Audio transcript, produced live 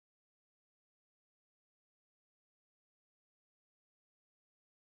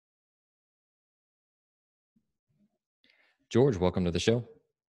George, welcome to the show.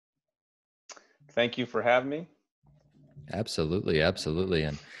 Thank you for having me. Absolutely, absolutely.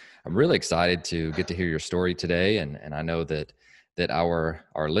 And I'm really excited to get to hear your story today. And I know that our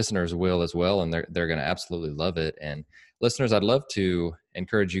listeners will as well, and they're going to absolutely love it. And listeners, I'd love to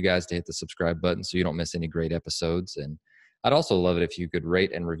encourage you guys to hit the subscribe button so you don't miss any great episodes. And I'd also love it if you could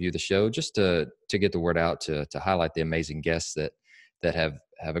rate and review the show just to get the word out, to highlight the amazing guests that have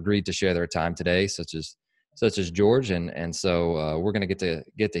agreed to share their time today, such as George. And so we're going to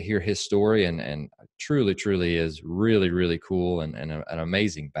get to hear his story, and truly is really cool, and an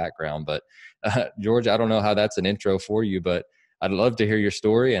amazing background. But George, I don't know how that's an intro for you, but I'd love to hear your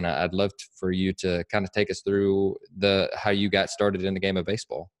story, and I'd love for you to kind of take us through how you got started in the game of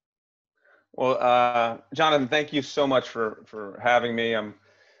baseball. Well, Jonathan, thank you so much for having me. I'm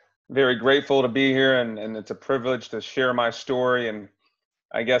very grateful to be here, and it's a privilege to share my story. And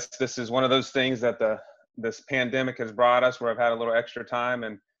I guess this is one of those things that this pandemic has brought us, where I've had a little extra time,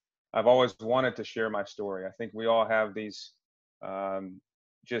 and I've always wanted to share my story. I think we all have these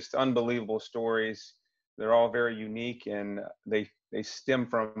just unbelievable stories. They're all very unique, and they stem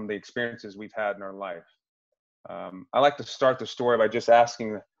from the experiences we've had in our life. I like to start the story by just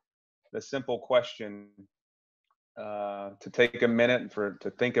asking the simple question, to take a minute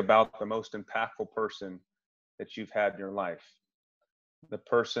to think about the most impactful person that you've had in your life, the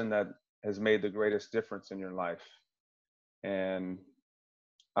person that has made the greatest difference in your life. And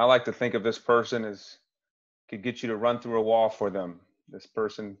I like to think of this person as could get you to run through a wall for them. This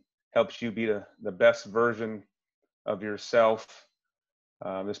person helps you be the best version of yourself.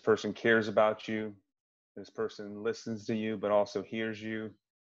 This person cares about you. This person listens to you, but also hears you.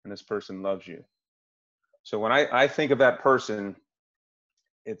 And this person loves you. So when I think of that person,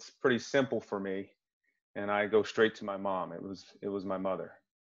 it's pretty simple for me, and I go straight to my mom. It was my mother.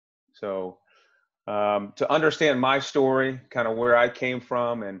 So to understand my story, kind of where I came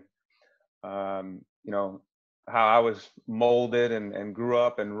from, and how I was molded and grew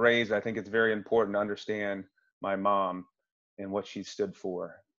up and raised, I think it's very important to understand my mom and what she stood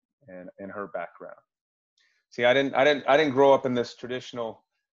for, and her background. See, I didn't grow up in this traditional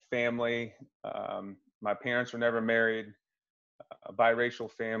family. My parents were never married. A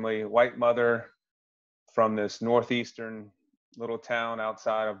biracial family, white mother from this northeastern little town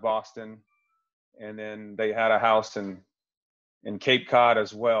outside of Boston, and then they had a house in Cape Cod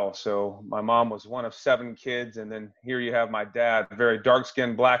as well. So my mom was one of 7 kids, and then here you have my dad, a very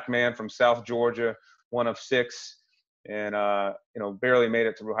dark-skinned black man from South Georgia, one of 6, and barely made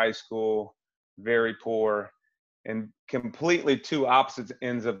it through high school, very poor, and completely 2 opposite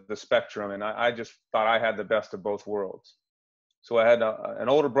ends of the spectrum. And I just thought I had the best of both worlds. So I had an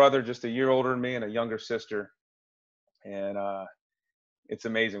older brother, just a year older than me, and a younger sister. And it's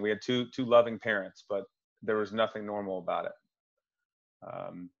amazing. We had two loving parents, but there was nothing normal about it.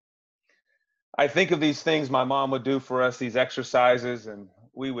 I think of these things my mom would do for us, these exercises, and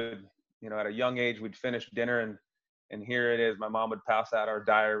we would, at a young age, we'd finish dinner, and here it is. My mom would pass out our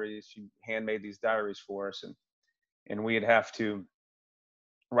diaries. She handmade these diaries for us, and we'd have to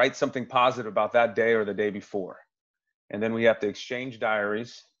write something positive about that day or the day before. And then we have to exchange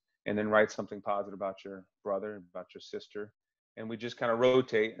diaries, and then write something positive about your brother, about your sister. And we just kind of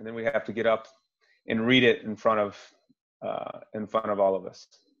rotate, and then we have to get up and read it in front of all of us.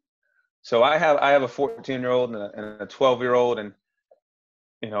 So I have a 14-year-old and a 12-year-old, and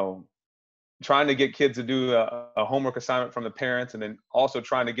trying to get kids to do a homework assignment from the parents, and then also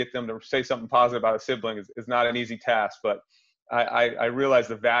trying to get them to say something positive about a sibling is not an easy task. But I realized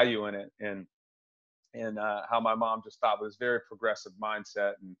the value in it, and how my mom just thought was very progressive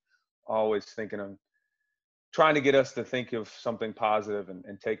mindset, and always thinking of trying to get us to think of something positive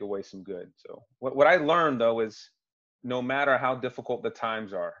and take away some good. So what I learned, though, is no matter how difficult the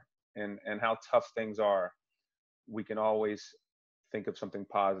times are and how tough things are, we can always think of something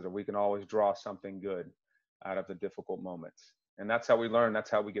positive. We can always draw something good out of the difficult moments. And that's how we learn. That's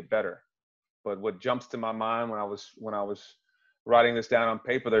how we get better. But what jumps to my mind when I was writing this down on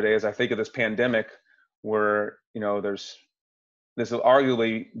paper the other day is I think of this pandemic, where this will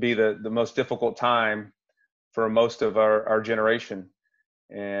arguably be the most difficult time for most of our generation,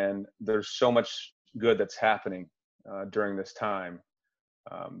 and there's so much good that's happening during this time.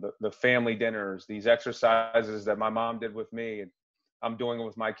 The family dinners, these exercises that my mom did with me, and I'm doing it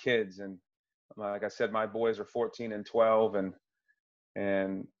with my kids. And like I said, my boys are 14 and 12,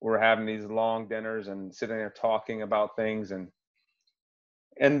 and we're having these long dinners and sitting there talking about things,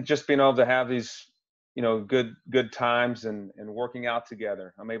 and just being able to have these good times, and working out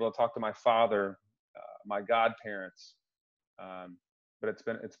together. I'm able to talk to my father, my godparents, but it's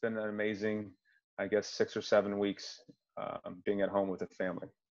been an amazing, I guess, 6 or 7 weeks being at home with the family.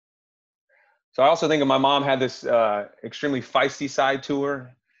 So I also think my mom had this extremely feisty side to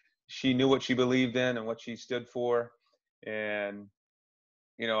her. She knew what she believed in and what she stood for. And,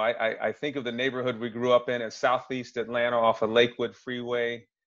 you know, I think of the neighborhood we grew up in as Southeast Atlanta off of Lakewood Freeway.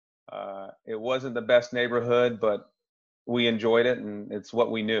 It wasn't the best neighborhood, but we enjoyed it, and it's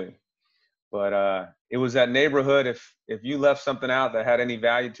what we knew. But it was that neighborhood, if you left something out that had any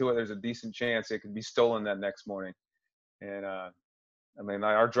value to it, there's a decent chance it could be stolen that next morning. And I mean,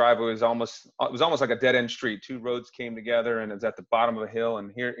 our driveway was almost like a dead end street. Two roads came together, and it's at the bottom of a hill.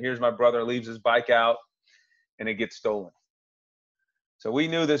 And here's my brother leaves his bike out, and it gets stolen. So we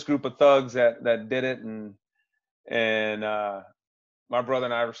knew this group of thugs that did it, and my brother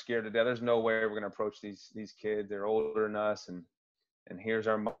and I were scared to death. There's no way we're going to approach these kids. They're older than us, and here's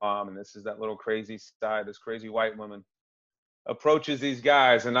our mom, and this is that little crazy side. This crazy white woman approaches these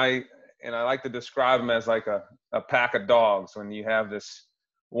guys, and I like to describe them as like a pack of dogs. When you have this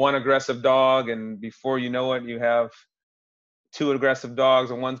one aggressive dog, and before you know it, you have two aggressive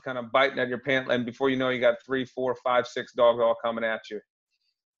dogs, and one's kind of biting at your pant, and before you know it, you got 3, 4, 5, 6 dogs all coming at you,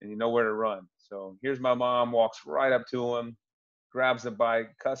 and you know where to run. So here's my mom, walks right up to him, grabs the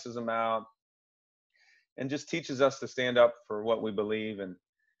bike, cusses him out, and just teaches us to stand up for what we believe,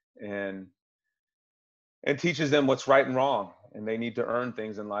 and teaches them what's right and wrong, and they need to earn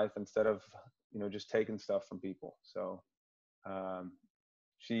things in life instead of, you know, just taking stuff from people. So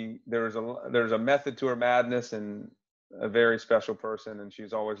there's a method to her madness, and a very special person, and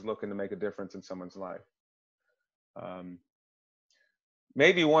she's always looking to make a difference in someone's life.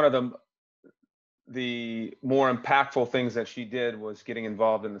 Maybe one of the more impactful things that she did was getting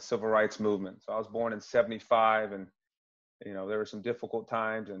involved in the civil rights movement. So I was born in 75, and, you know, there were some difficult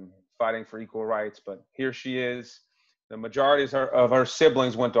times and fighting for equal rights, but here she is. The majority of her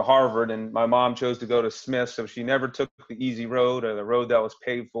siblings went to Harvard, and my mom chose to go to Smith, so she never took the easy road or the road that was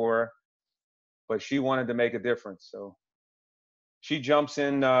paved for her, but she wanted to make a difference. So she jumps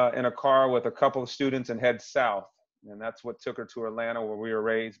in a car with a couple of students and heads south. And that's what took her to Atlanta, where we were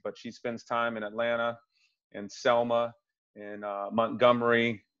raised. But she spends time in Atlanta and Selma and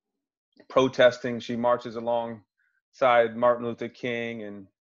Montgomery protesting. She marches alongside Martin Luther King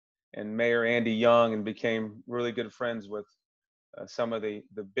and Mayor Andy Young, and became really good friends with some of the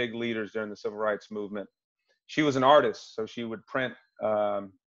big leaders during the civil rights movement. She was an artist, so she would print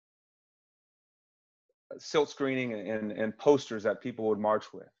silk screening and posters that people would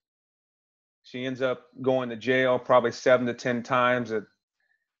march with. She ends up going to jail probably 7 to 10 times,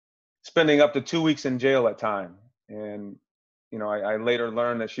 spending up to 2 weeks in jail at time. And, you know, I later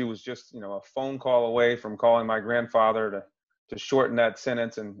learned that she was just, you know, a phone call away from calling my grandfather to shorten that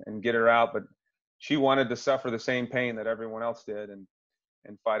sentence and get her out. But she wanted to suffer the same pain that everyone else did, and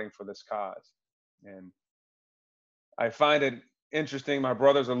fighting for this cause. And I find it interesting. My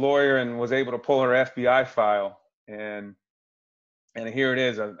brother's a lawyer and was able to pull her FBI file, and here it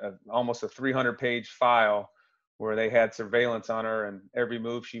is, almost a 300-page file where they had surveillance on her and every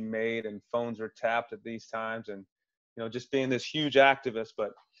move she made, and phones were tapped at these times. And, you know, just being this huge activist,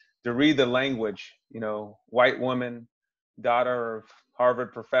 but to read the language, you know, white woman, daughter of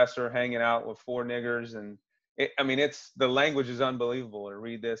Harvard professor, hanging out with 4 niggers. And the language is unbelievable to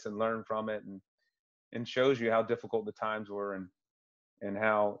read this and learn from it, and shows you how difficult the times were, and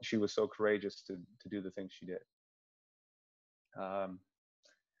how she was so courageous to do the things she did. And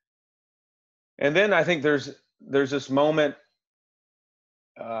then I think there's this moment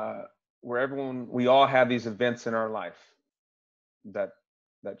where we all have these events in our life that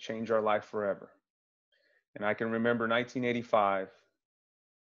change our life forever. And I can remember 1985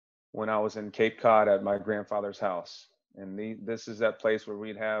 when I was in Cape Cod at my grandfather's house. And this is that place where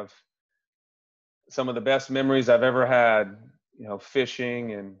we'd have some of the best memories I've ever had, you know,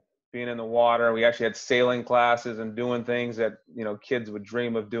 fishing and being in the water. We actually had sailing classes and doing things that, you know, kids would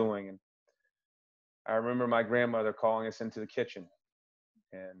dream of doing. And I remember my grandmother calling us into the kitchen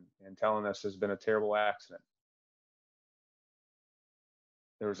and telling us there's been a terrible accident.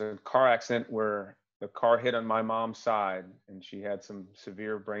 There was a car accident where the car hit on my mom's side, and she had some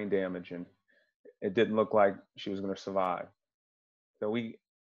severe brain damage, and it didn't look like she was going to survive. So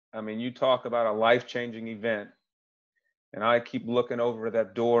you talk about a life-changing event, and I keep looking over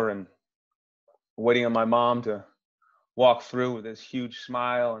that door and waiting on my mom to walk through with this huge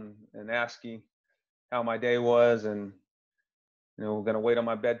smile and asking how my day was, and, you know, we're going to wait on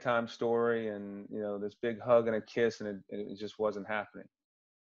my bedtime story, and, you know, this big hug and a kiss, and it just wasn't happening.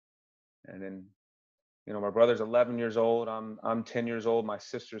 And then, you know, my brother's 11 years old, I'm 10 years old, my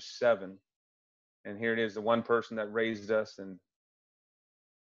sister's 7, and here it is, the one person that raised us and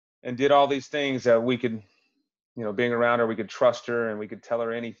did all these things that we could being around her, we could trust her and we could tell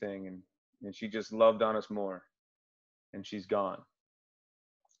her anything. And she just loved on us more, and she's gone.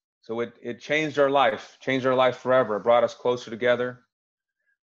 So it changed our life forever. It brought us closer together.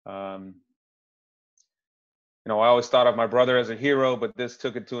 Um, I always thought of my brother as a hero, but this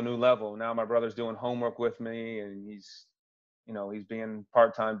took it to a new level. Now my brother's doing homework with me, and he's being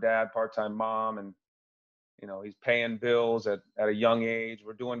part-time dad, part-time mom, and he's paying bills at a young age.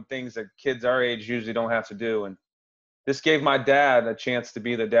 We're doing things that kids our age usually don't have to do. And this gave my dad a chance to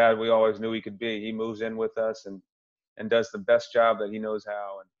be the dad we always knew he could be. He moves in with us and does the best job that he knows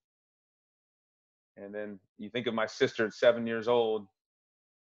how. And then you think of my sister at 7 years old,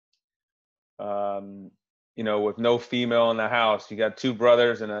 with no female in the house. You got two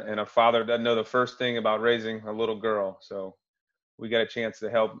brothers and a father that doesn't know the first thing about raising a little girl. So we got a chance to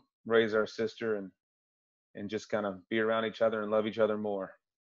help raise our sister and just kind of be around each other and love each other more.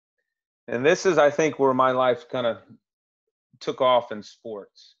 And this is, I think, where my life kind of took off in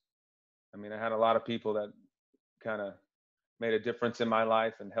sports. I mean, I had a lot of people that kind of made a difference in my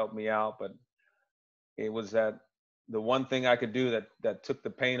life and helped me out, but it was that the one thing I could do that took the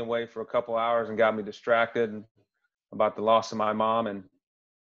pain away for a couple hours and got me distracted about the loss of my mom, and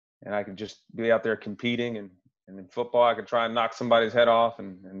I could just be out there competing, and in football I could try and knock somebody's head off,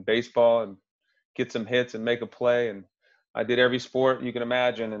 and baseball and get some hits and make a play, and I did every sport you can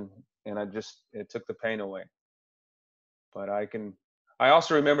imagine, and it took the pain away. But I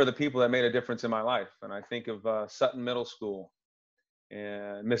also remember the people that made a difference in my life, and I think of Sutton Middle School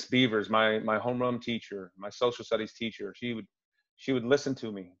and Miss Beavers, my homeroom teacher, my social studies teacher. She would listen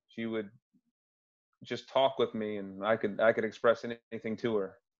to me. She would just talk with me, and I could express anything to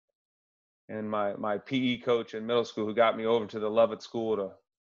her. And my PE coach in middle school, who got me over to the Lovett School to,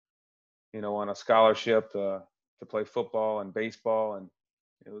 on a scholarship to play football and baseball, and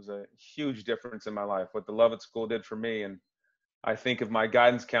it was a huge difference in my life what the Lovett School did for me. And I think of my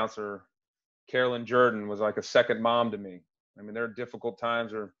guidance counselor, Carolyn Jordan, was like a second mom to me. I mean, there are difficult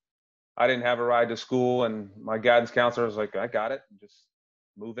times where I didn't have a ride to school, and my guidance counselor was like, "I got it. Just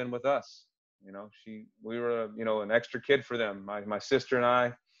move in with us." We were, an extra kid for them. My sister and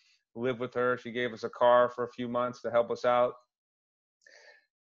I lived with her. She gave us a car for a few months to help us out.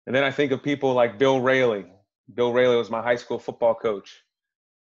 And then I think of people like Bill Raley. Bill Raley was my high school football coach.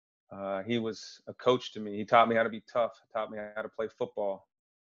 He was a coach to me. He taught me how to be tough. He taught me how to play football.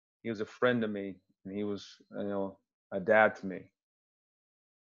 He was a friend to me, and he was, a dad to me.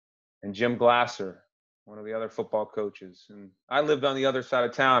 And Jim Glasser, one of the other football coaches. And I lived on the other side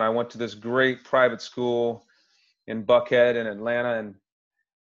of town. I went to this great private school in Buckhead in Atlanta, and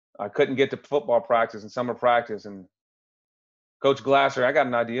I couldn't get to football practice and summer practice. And Coach Glasser, I got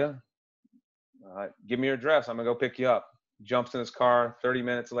an idea. Give me your address. I'm going to go pick you up. Jumps in his car 30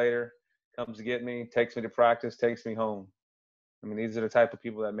 minutes later, comes to get me, takes me to practice, takes me home. I mean, these are the type of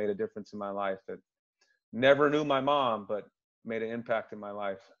people that made a difference in my life, that never knew my mom, but made an impact in my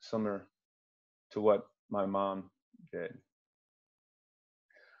life similar to what my mom did.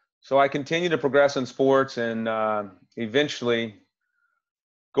 So I continued to progress in sports, and eventually,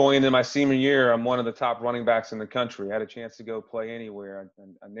 going into my senior year, I'm one of the top running backs in the country. I had a chance to go play anywhere.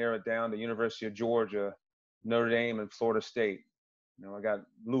 I narrowed down to University of Georgia, Notre Dame, and Florida State. I got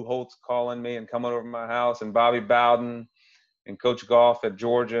Lou Holtz calling me and coming over to my house, and Bobby Bowden and Coach Goff at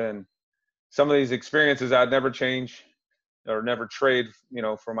Georgia. And some of these experiences I'd never change or never trade,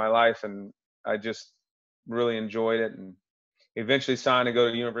 for my life. And I just really enjoyed it, and eventually signed to go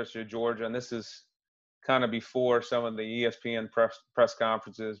to the University of Georgia. And this is kind of before some of the ESPN press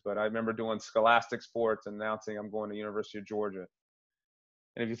conferences, but I remember doing Scholastic Sports announcing I'm going to University of Georgia.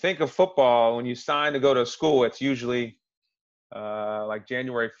 And if you think of football, when you sign to go to school, it's usually like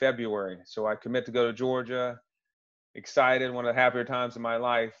January, February. So I commit to go to Georgia, excited, one of the happier times of my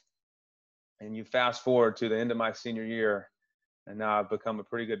life. And you fast forward to the end of my senior year, and now I've become a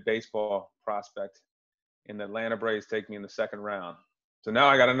pretty good baseball prospect. And the Atlanta Braves take me in the second round. So now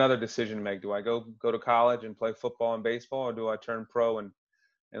I got another decision to make. Do I go to college and play football and baseball, or do I turn pro and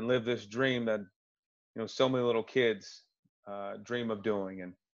live this dream that, so many little kids dream of doing?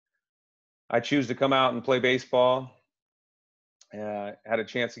 And I choose to come out and play baseball. Had a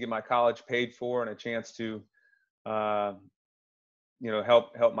chance to get my college paid for, and a chance to, help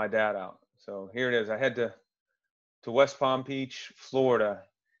my dad out. So here it is. I head to West Palm Beach, Florida,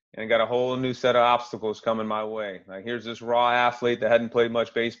 and got a whole new set of obstacles coming my way. Like, here's this raw athlete that hadn't played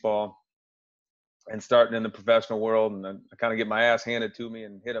much baseball and starting in the professional world. And I kind of get my ass handed to me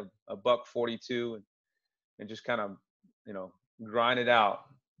and hit a buck 42 and just kind of, grind it out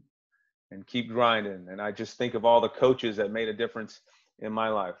and keep grinding. And I just think of all the coaches that made a difference in my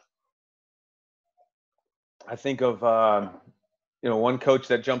life. I think of one coach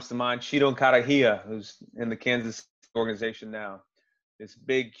that jumps to mind, Cheeto Carahia, who's in the Kansas City organization now. This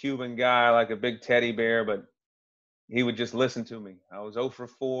big Cuban guy, like a big teddy bear, but he would just listen to me. I was 0 for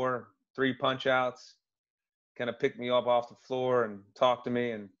 4, 3 punch outs, kind of picked me up off the floor and talked to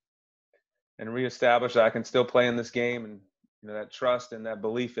me and reestablish that I can still play in this game, and that trust and that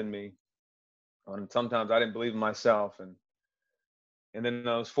belief in me. And sometimes I didn't believe in myself, and then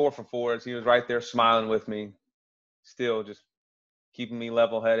those 4 for 4s, he was right there smiling with me, still just keeping me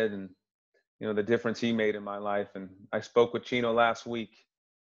level-headed, and the difference he made in my life. And I spoke with Chino last week,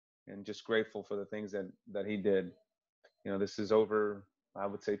 and just grateful for the things that he did. This is over, I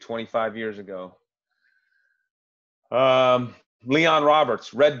would say, 25 years ago. Leon Roberts,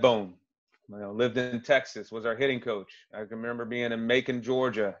 Redbone, lived in Texas, was our hitting coach. I can remember being in Macon,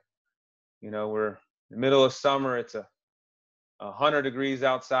 Georgia. We're in the middle of summer. It's 100 degrees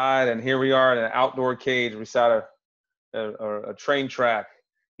outside, and here we are in an outdoor cage beside a train track.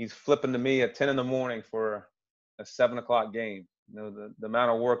 He's flipping to me at 10 in the morning for a 7 o'clock game. The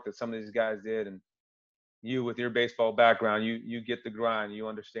amount of work that some of these guys did, and you with your baseball background, you get the grind, you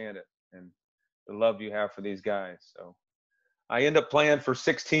understand it, and the love you have for these guys. So I end up playing for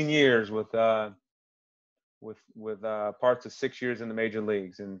 16 years with parts of 6 years in the major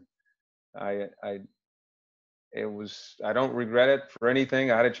leagues, and I don't regret it for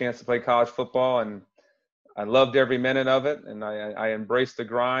anything. I had a chance to play college football, and I loved every minute of it, and I embraced the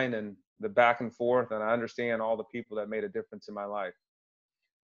grind and the back and forth, and I understand all the people that made a difference in my life.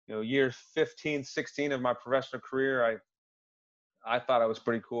 Years 15, 16 of my professional career, I thought I was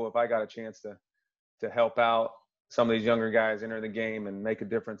pretty cool if I got a chance to help out some of these younger guys enter the game and make a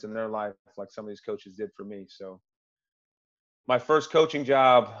difference in their life like some of these coaches did for me. So my first coaching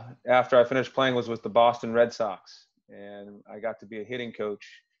job after I finished playing was with the Boston Red Sox, and I got to be a hitting coach.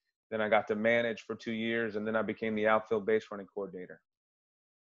 Then I got to manage for 2 years, and then I became the outfield base running coordinator.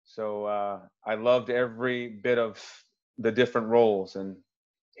 So I loved every bit of the different roles. And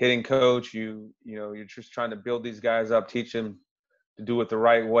hitting coach, you're just trying to build these guys up, teach them to do it the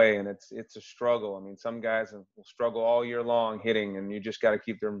right way, and it's a struggle. I mean, some guys will struggle all year long hitting, and you just got to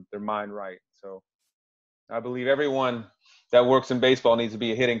keep their mind right. So I believe everyone that works in baseball needs to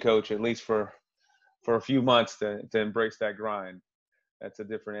be a hitting coach, at least for a few months, to embrace that grind. That's a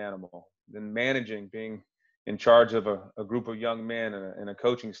different animal. Then managing, being in charge of a group of young men and a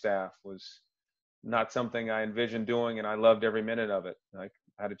coaching staff was not something I envisioned doing, and I loved every minute of it. I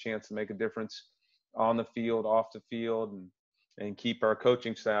had a chance to make a difference on the field, off the field, and keep our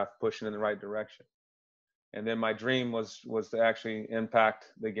coaching staff pushing in the right direction. And then my dream was to actually impact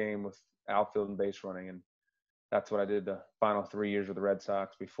the game with outfield and base running, and that's what I did the final 3 years with the Red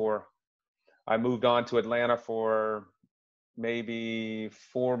Sox before I moved on to Atlanta for maybe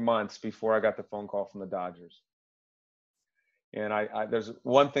 4 months before I got the phone call from the Dodgers. And there's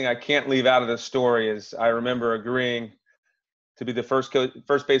one thing I can't leave out of this story is I remember agreeing to be the first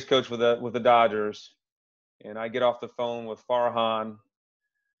base coach with the Dodgers, and I get off the phone with Farhan,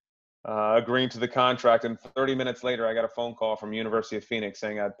 agreeing to the contract, and 30 minutes later I got a phone call from University of Phoenix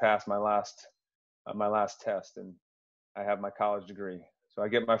saying I'd passed my last test and I have my college degree. So I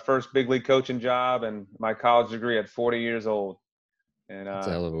get my first big league coaching job and my college degree at 40 years old. And It's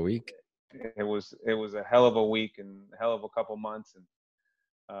a hell of a week. It was a hell of a week and a hell of a couple months.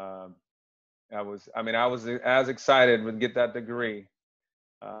 And I was as excited to get that degree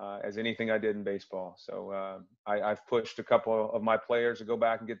as anything I did in baseball. So I've pushed a couple of my players to go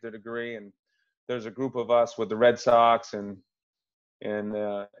back and get their degree. And there's a group of us with the Red Sox and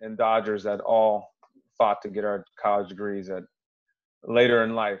Dodgers that all fought to get our college degrees at later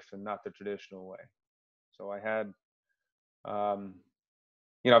in life and not the traditional way. So I had,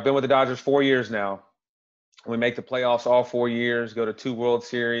 I've been with the Dodgers 4 years now. We make the playoffs all 4 years, go to 2 World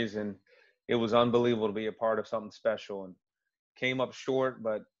Series, and it was unbelievable to be a part of something special. And came up short,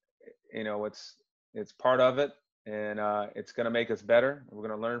 but it's part of it, and it's going to make us better. We're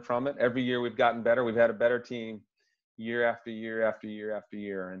going to learn from it. Every year we've gotten better. We've had a better team year after year after year after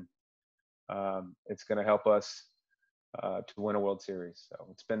year, and it's going to help us to win a World Series. So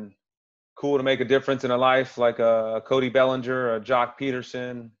it's been cool to make a difference in a life like a Cody Bellinger, a Jock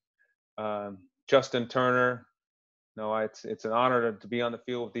Peterson, Justin Turner. It's an honor to be on the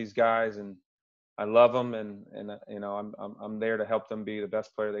field with these guys, and I love them, and I'm there to help them be the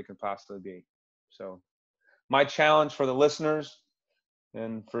best player they can possibly be. So my challenge for the listeners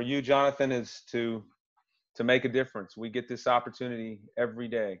and for you, Jonathan, is to make a difference. We get this opportunity every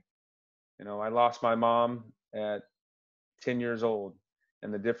day. I lost my mom at 10 years old,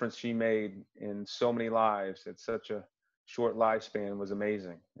 and the difference she made in so many lives at such a short lifespan was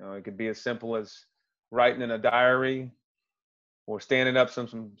amazing. It could be as simple as writing in a diary, or standing up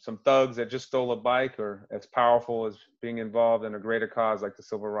some thugs that just stole a bike, or as powerful as being involved in a greater cause like the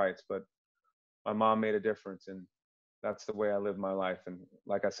civil rights. But my mom made a difference, and that's the way I live my life. And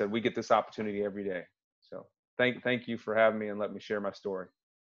like I said, we get this opportunity every day. So thank you for having me and let me share my story.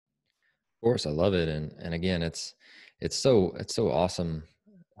 Of course, I love it, and again, it's so awesome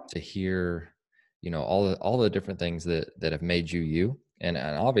to hear, all the different things that have made you you, and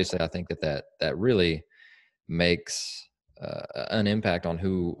obviously, I think that really makes an impact on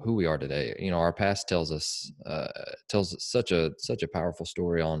who we are today. Our past tells us such a powerful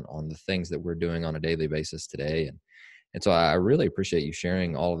story on the things that we're doing on a daily basis today, and so I really appreciate you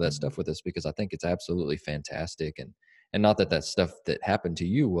sharing all of that stuff with us because I think it's absolutely fantastic. And not that that stuff that happened to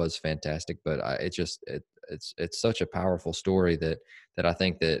you was fantastic, but it's such a powerful story that I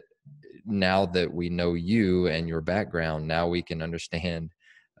think that now that we know you and your background, now we can understand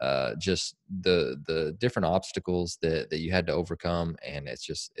just the different obstacles that you had to overcome. And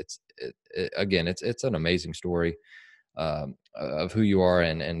again, it's an amazing story of who you are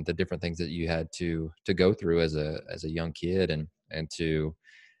and the different things that you had to go through as a young kid and to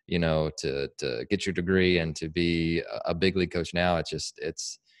to get your degree and to be a big league coach now.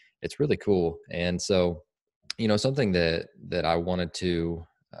 It's really cool. And so something that I wanted to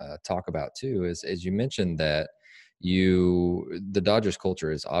talk about too is you mentioned that the Dodgers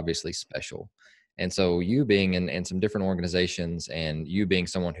culture is obviously special. And so you being in some different organizations and you being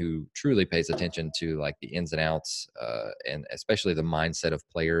someone who truly pays attention to like the ins and outs and especially the mindset of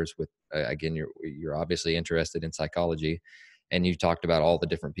players with again, you're obviously interested in psychology and you talked about all the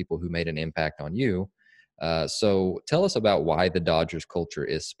different people who made an impact on you. So tell us about why the Dodgers culture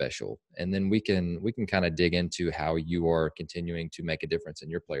is special, and then we can kind of dig into how you are continuing to make a difference in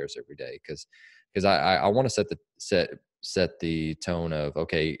your players every day. Because I want to set the tone of,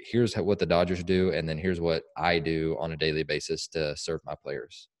 okay, here's what the Dodgers do, and then here's what I do on a daily basis to serve my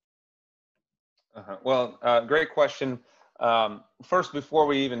players. Well, great question. First, before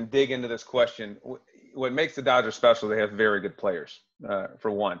we even dig into this question, what makes the Dodgers special? They have very good players,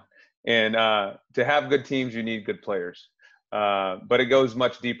 for one, and to have good teams, you need good players. But it goes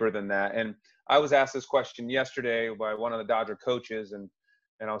much deeper than that. And I was asked this question yesterday by one of the Dodger coaches, and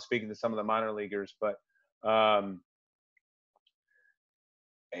I was speaking to some of the minor leaguers, but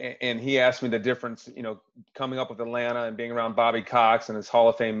and he asked me the difference, coming up with Atlanta and being around Bobby Cox and his Hall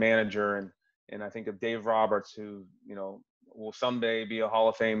of Fame manager, and I think of Dave Roberts, who will someday be a Hall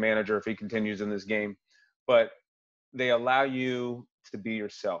of Fame manager if he continues in this game. But they allow you to be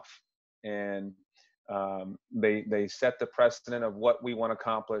yourself, and they set the precedent of what we want to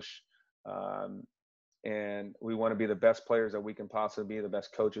accomplish, and we want to be the best players that we can possibly be, the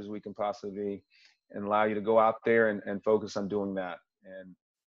best coaches we can possibly be, and allow you to go out there and focus on doing that. And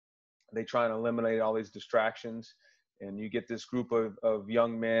they try and eliminate all these distractions, and you get this group of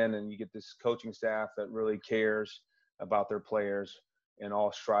young men and you get this coaching staff that really cares about their players and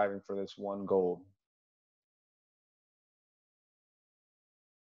all striving for this one goal.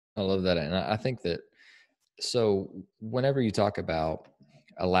 I love that, and I think that so whenever you talk about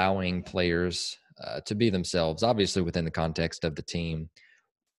allowing players to be themselves, obviously within the context of the team,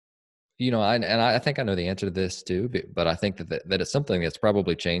 I think I know the answer to this too, but I think that it's something that's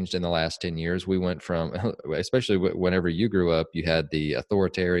probably changed in the last 10 years. We went from, especially whenever you grew up, you had the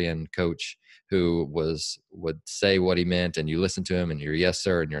authoritarian coach who would say what he meant and you listen to him and you're yes,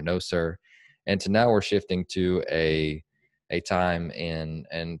 sir, and you're no, sir. And to now we're shifting to a time and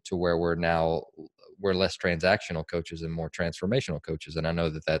to where we're less transactional coaches and more transformational coaches. And I know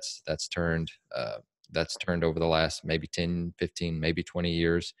that's turned over the last maybe 10, 15, maybe 20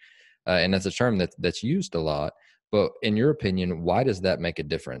 years. And that's a term that's used a lot. But in your opinion, why does that make a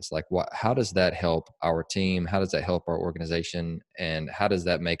difference? Like, how does that help our team? How does that help our organization? And how does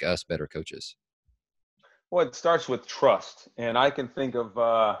that make us better coaches? Well, it starts with trust. And I can think of,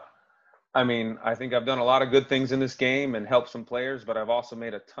 I think I've done a lot of good things in this game and helped some players, but I've also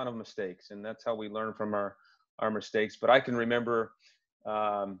made a ton of mistakes. And that's how we learn from our mistakes. But I can remember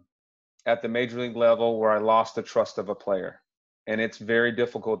at the major league level where I lost the trust of a player. And it's very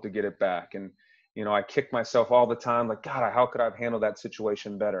difficult to get it back. And, I kick myself all the time, like, God, how could I have handled that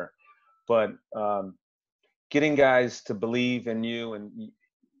situation better? But getting guys to believe in you, and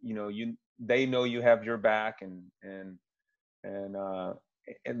they know you have your back, and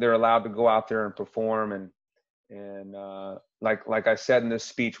they're allowed to go out there and perform. And like I said in this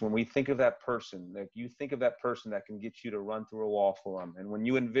speech, when we think of that person, like you think of that person that can get you to run through a wall for them, and when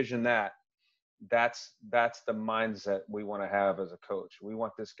you envision that, that's the mindset we want to have as a coach. We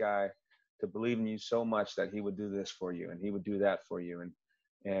want this guy to believe in you so much that he would do this for you and he would do that for you.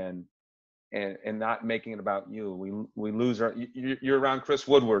 And and not making it about you. We lose our. You're around Chris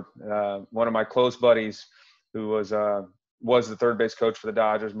Woodward, one of my close buddies, who was the third base coach for the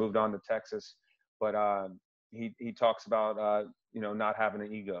Dodgers, moved on to Texas, but he talks about not having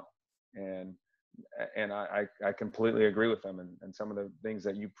an ego, and I completely agree with him, and some of the things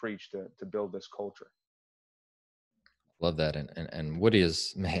that you preach to build this culture. Love that. And Woody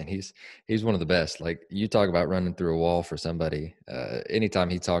is, man, he's one of the best. Like, you talk about running through a wall for somebody. Anytime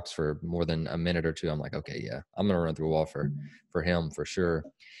he talks for more than a minute or two, I'm like, okay, yeah, I'm going to run through a wall for him for sure.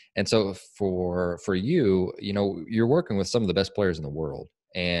 And so for you, you're working with some of the best players in the world.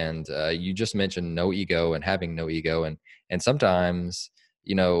 And you just mentioned no ego and having no ego. And sometimes,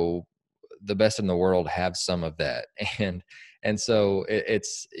 the best in the world have some of that. And so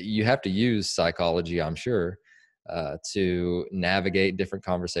it's, you have to use psychology, I'm sure, to navigate different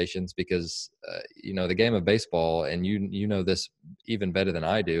conversations, because the game of baseball, and you know this even better than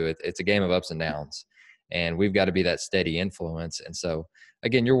I do, it's a game of ups and downs, and we've got to be that steady influence. And so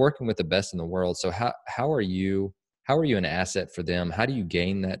again, you're working with the best in the world. So how are you an asset for them? How do you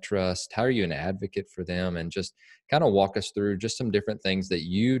gain that trust? How are you an advocate for them? And just kind of walk us through just some different things that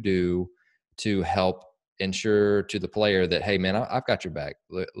you do to help ensure to the player that, hey man, I've got your back.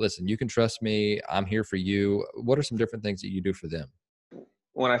 Listen, you can trust me. I'm here for you. What are some different things that you do for them?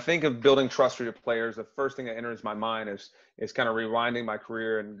 When I think of building trust for your players, the first thing that enters my mind is kind of rewinding my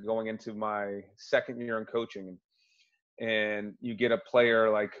career and going into my second year in coaching. And you get a player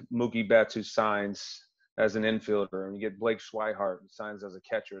like Mookie Betts, who signs as an infielder, and you get Blake Swihart, who signs as a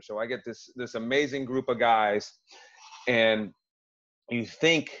catcher. So I get this amazing group of guys, and you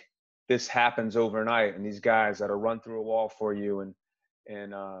think this happens overnight, and these guys that'll run through a wall for you,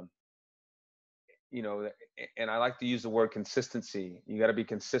 and I like to use the word consistency. You got to be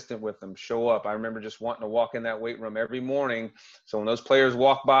consistent with them. Show up. I remember just wanting to walk in that weight room every morning, so when those players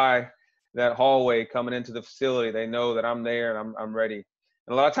walk by that hallway coming into the facility, they know that I'm there and I'm ready.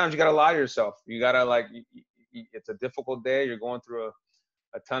 And a lot of times you got to lie to yourself. You got to it's a difficult day. You're going through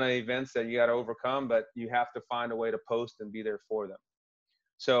a ton of events that you got to overcome, but you have to find a way to post and be there for them.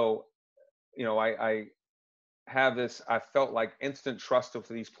 So, I have this, I felt like instant trust of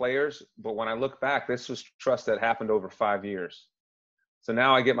these players, but when I look back, this was trust that happened over 5 years. So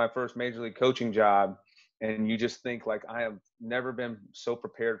now I get my first major league coaching job, and you just think like, I have never been so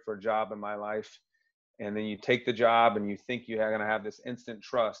prepared for a job in my life. And then you take the job and you think you're going to have this instant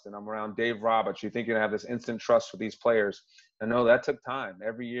trust. And I'm around Dave Roberts. You think you're going to have this instant trust with these players. And no, that took time.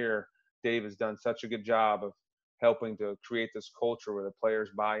 Every year, Dave has done such a good job of helping to create this culture where the players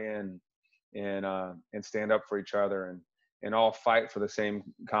buy in and stand up for each other and all fight for the same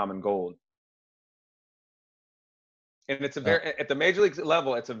common goal. And it's at the major league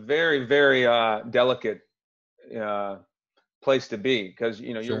level, it's a very, very delicate place to be, because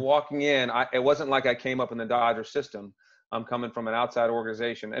Sure. You're walking in. It wasn't like I came up in the Dodger system. I'm coming from an outside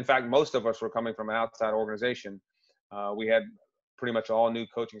organization. In fact, most of us were coming from an outside organization. We had pretty much all new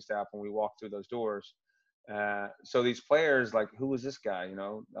coaching staff when we walked through those doors. So these players, like, who is this guy?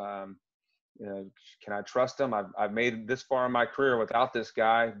 Can I trust him? I've made it this far in my career without this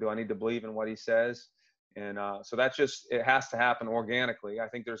guy. Do I need to believe in what he says? And so it has to happen organically. I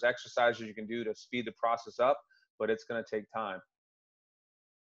think there's exercises you can do to speed the process up, but it's going to take time.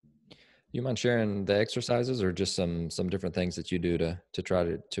 You mind sharing the exercises, or just some different things that you do to try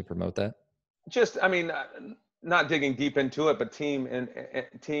to promote that? Just, not digging deep into it, but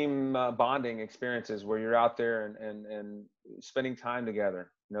team bonding experiences where you're out there and spending time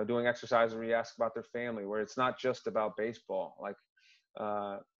together, doing exercises where you ask about their family, where it's not just about baseball. Like,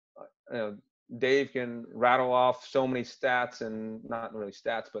 Dave can rattle off so many stats, and not really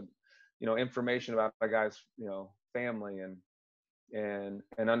stats, but, information about a guy's, family, and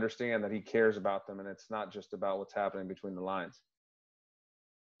understand that he cares about them. And it's not just about what's happening between the lines.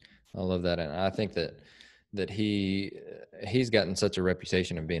 I love that. And I think that he's gotten such a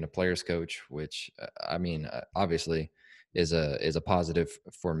reputation of being a player's coach, which obviously is a positive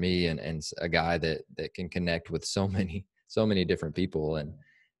for me, and a guy that can connect with so many different people.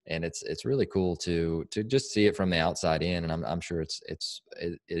 And it's really cool to just see it from the outside in. And I'm sure it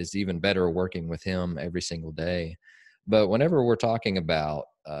is even better working with him every single day. But whenever we're talking about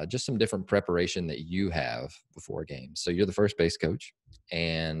just some different preparation that you have before games, so you're the first base coach,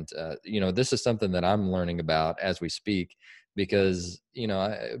 and this is something that I'm learning about as we speak, because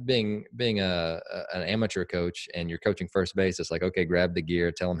being an amateur coach and you're coaching first base, it's like, okay, grab the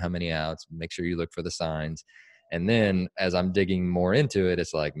gear, tell them how many outs, make sure you look for the signs. And then as I'm digging more into it,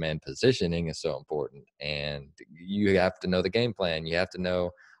 it's like, man, positioning is so important, and you have to know the game plan. You have to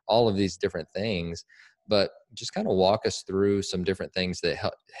know all of these different things. but just kind of walk us through some different things that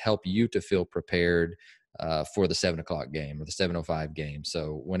help you to feel prepared for the 7 o'clock game or the 7:05 game.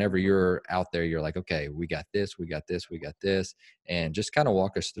 So whenever you're out there, you're like, okay, we got this, we got this, we got this, and just kind of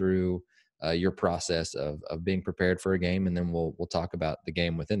walk us through your process of being prepared for a game, and then we'll talk about the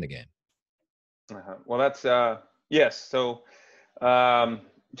game within the game. Well, that's yes. So um,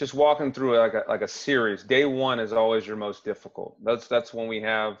 just walking through like a series. Day one is always your most difficult. That's when we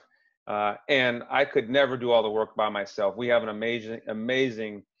have, and I could never do all the work by myself. We have an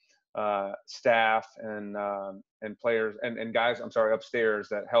amazing staff and players and guys. I'm sorry, upstairs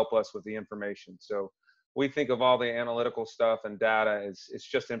that help us with the information. So we think of all the analytical stuff and data. It's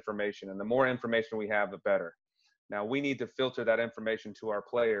just information, and the more information we have, the better. Now we need to filter that information to our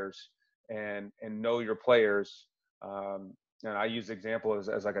players and know your players. And I use the example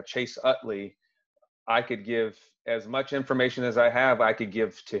as like a Chase Utley. I could give as much information as I have, I could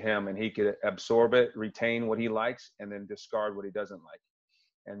give to him, and he could absorb it, retain what he likes, and then discard what he doesn't like.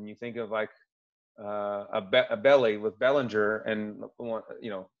 And you think of like a Belly with Bellinger, and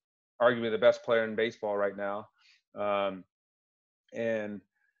arguably the best player in baseball right now. And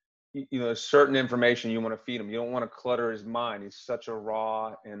there's certain information you want to feed him. You don't want to clutter his mind. He's such a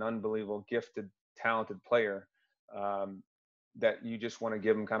raw and unbelievable, gifted, talented player that you just want to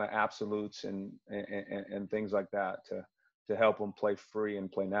give him kind of absolutes and things like that to help him play free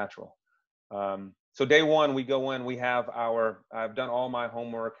and play natural. So day one, we go in. I've done all my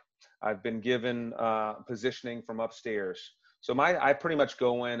homework. I've been given positioning from upstairs. So I pretty much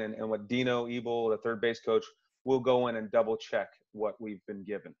go in and what Dino Ebel, the third base coach, will go in and double check what we've been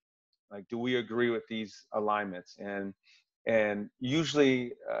given. Like, do we agree with these alignments? And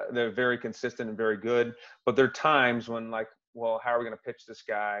usually they're very consistent and very good. But there are times when like, well, how are we going to pitch this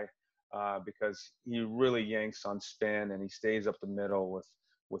guy? Because he really yanks on spin and he stays up the middle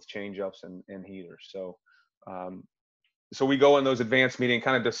with changeups and heaters. So we go in those advanced meetings,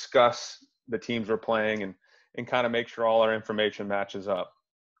 kind of discuss the teams we're playing and kind of make sure all our information matches up.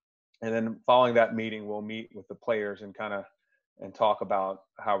 And then following that meeting, we'll meet with the players and talk about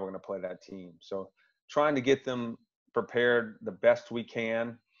how we're going to play that team. So trying to get them prepared the best we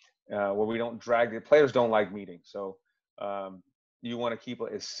can, where we don't drag the players. Don't like meetings. So you want to keep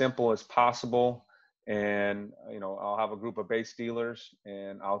it as simple as possible. And, I'll have a group of base dealers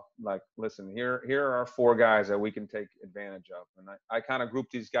and I'll like, listen, here are our 4 guys that we can take advantage of. And I kind of group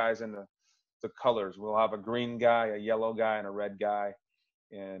these guys into the colors. We'll have a green guy, a yellow guy, and a red guy.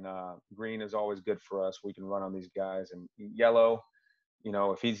 And green is always good for us. We can run on these guys. And yellow,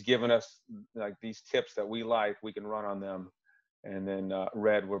 if he's giving us like these tips that we like, we can run on them. And then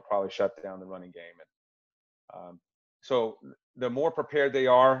red, we'll probably shut down the running game. And so the more prepared they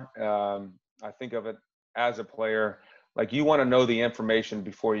are, I think of it as a player, like you want to know the information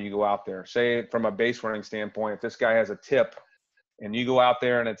before you go out there. Say from a base running standpoint, if this guy has a tip and you go out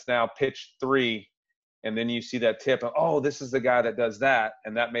there and it's now pitch 3, and then you see that tip, oh, this is the guy that does that.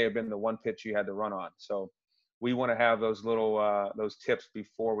 And that may have been the one pitch you had to run on. So we want to have those little, those tips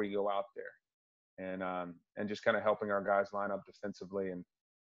before we go out there and just kind of helping our guys line up defensively.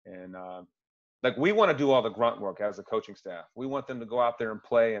 And like we want to do all the grunt work as a coaching staff. We want them to go out there and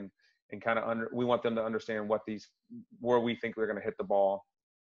play and we want them to understand where we think they're going to hit the ball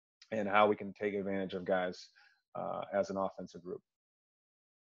and how we can take advantage of guys as an offensive group.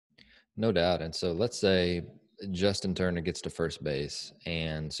 No doubt. And so let's say Justin Turner gets to first base.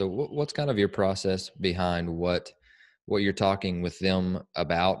 And so what's kind of your process behind what you're talking with them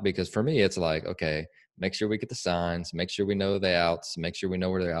about? Because for me, it's like, okay, make sure we get the signs, make sure we know the outs, make sure we know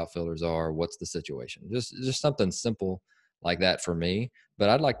where their outfielders are. What's the situation? Just something simple like that for me. But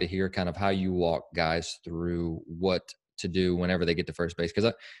I'd like to hear kind of how you walk guys through what to do whenever they get to first base.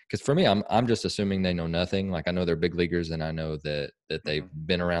 Because for me, I'm just assuming they know nothing. Like I know they're big leaguers and I know that they've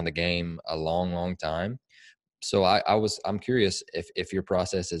been around the game a long, long time. So I'm curious if your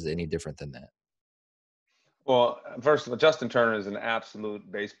process is any different than that. Well, first of all, Justin Turner is an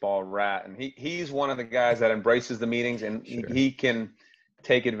absolute baseball rat, and he's one of the guys that embraces the meetings, and Sure. he can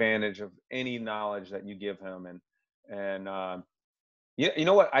take advantage of any knowledge that you give him. And you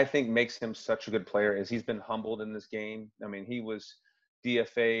know what I think makes him such a good player is he's been humbled in this game. I mean, he was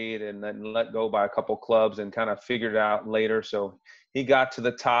DFA'd and then let go by a couple clubs and kind of figured it out later. So he got to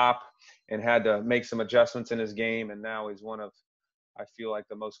the top and had to make some adjustments in his game, and now he's one of, I feel like,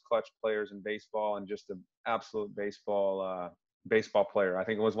 the most clutch players in baseball and just an absolute baseball player. I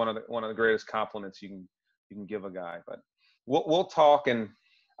think it was one of the greatest compliments you can give a guy. But we'll talk, and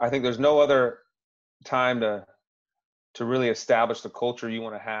I think there's no other time to really establish the culture you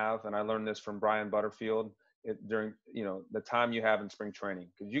want to have. And I learned this from Brian Butterfield during the time you have in spring training,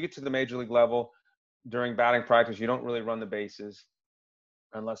 because you get to the major league level, during batting practice, you don't really run the bases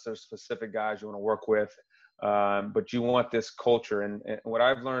unless there's specific guys you want to work with. But you want this culture, and what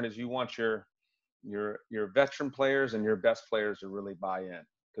I've learned is you want your veteran players and your best players to really buy in,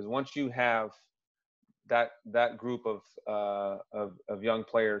 because once you have that group of young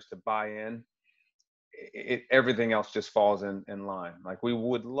players to buy in, everything else just falls in line. Like, we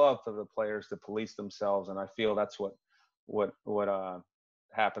would love for the players to police themselves, and I feel that's what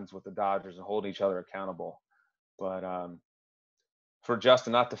happens with the Dodgers, and hold each other accountable. But for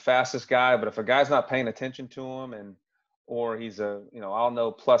Justin, not the fastest guy, but if a guy's not paying attention to him, or he's I'll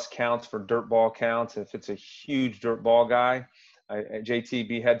know plus counts for dirt ball counts. If it's a huge dirt ball guy,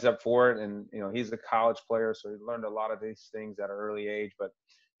 JTB heads up for it, and he's a college player, so he learned a lot of these things at an early age. But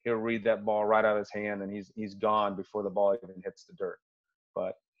he'll read that ball right out of his hand, and he's gone before the ball even hits the dirt.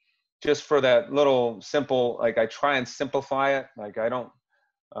 But just for that little simple, like, I try and simplify it. Like, I don't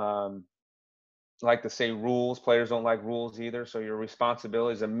like to say rules. Players don't like rules either. So your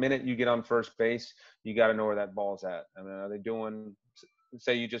responsibility is, the minute you get on first base, you got to know where that ball's at. I mean, are they doing,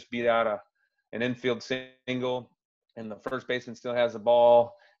 say you just beat out an infield single, and the first baseman still has the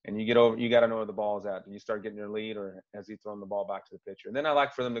ball, and you get over, you got to know where the ball is at. And you start getting your lead, or has he thrown the ball back to the pitcher? And then I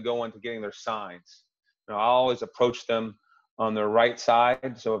like for them to go into getting their signs. I always approach them on their right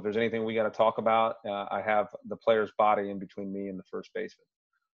side. So if there's anything we got to talk about, I have the player's body in between me and the first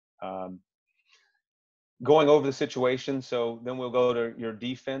baseman. Going over the situation. So then we'll go to your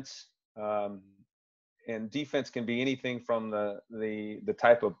defense. And defense can be anything from the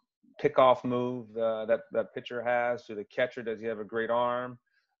type of pickoff move that pitcher has, to the catcher. Does he have a great arm?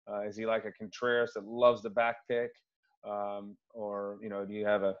 Is he like a Contreras that loves the back pick? Or do you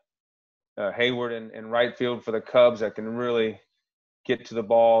have a Hayward in right field for the Cubs that can really get to the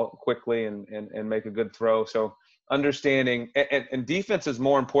ball quickly and make a good throw? So understanding, and defense is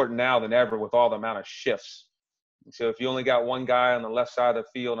more important now than ever with all the amount of shifts. So if you only got one guy on the left side of the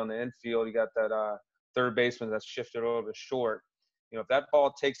field, on the infield, you got that third baseman that's shifted over to short. If that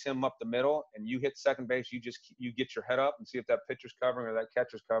ball takes him up the middle and you hit second base, you get your head up and see if that pitcher's covering or that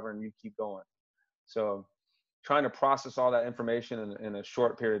catcher's covering, and you keep going. So trying to process all that information in a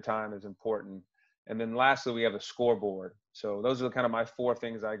short period of time is important. And then lastly, we have the scoreboard. So those are kind of my four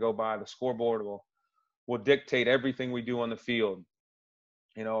things I go by. The scoreboard will dictate everything we do on the field.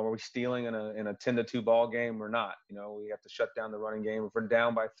 Are we stealing in a 10-2 ball game or not? We have to shut down the running game. If we're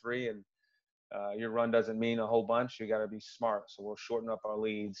down by 3 and your run doesn't mean a whole bunch, you got to be smart. So we'll shorten up our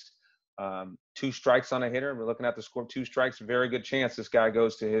leads. 2 strikes on a hitter. We're looking at the score. 2 strikes, very good chance this guy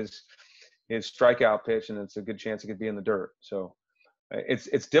goes to his strikeout pitch, and it's a good chance it could be in the dirt. So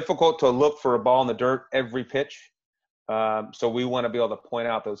it's difficult to look for a ball in the dirt every pitch. So we want to be able to point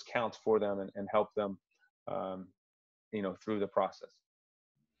out those counts for them and help them, through the process.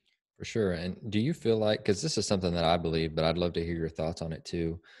 For sure. And do you feel like, because this is something that I believe, but I'd love to hear your thoughts on it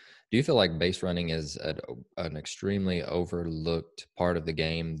too. Do you feel like base running is an extremely overlooked part of the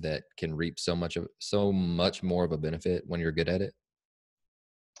game that can reap so much more of a benefit when you're good at it?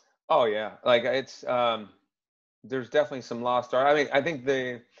 Oh yeah, like it's there's definitely some lost art. I mean, I think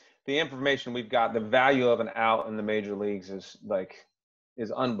the information we've got, the value of an out in the major leagues is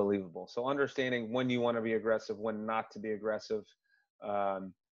unbelievable. So understanding when you want to be aggressive, when not to be aggressive.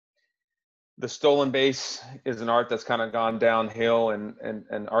 The stolen base is an art that's kind of gone downhill, and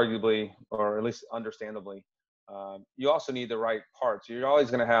arguably, or at least understandably, you also need the right parts. You're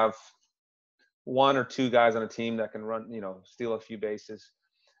always going to have 1 or 2 guys on a team that can run, steal a few bases.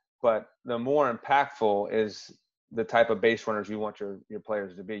 But the more impactful is the type of base runners you want your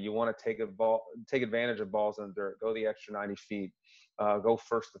players to be. You want to take advantage of balls in the dirt, go the extra 90 feet, go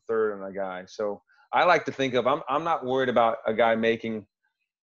first to third on a guy. So I like to think of, I'm not worried about a guy making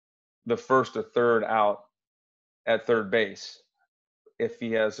the first or third out at third base if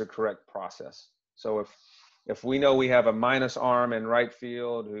he has the correct process. So if we know we have a minus arm in right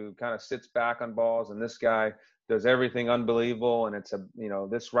field who kind of sits back on balls, and this guy does everything unbelievable, and it's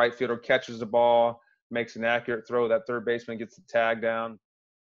this right fielder catches the ball, makes an accurate throw, that third baseman gets the tag down.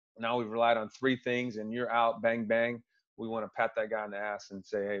 Now we've relied on 3 things, and you're out, bang, bang. We want to pat that guy on the ass and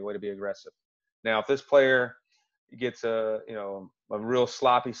say, hey, way to be aggressive. Now, if this player gets a real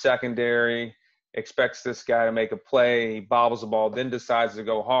sloppy secondary, expects this guy to make a play, he bobbles the ball, then decides to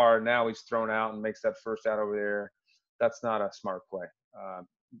go hard, now he's thrown out and makes that first out over there. That's not a smart play,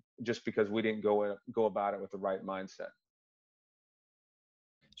 just because we didn't go about it with the right mindset.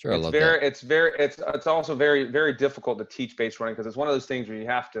 Sure, I love that. It's also very, very difficult to teach base running, because it's one of those things where you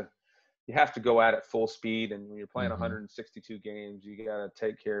have to go at it full speed, and when you're playing 162 games, you got to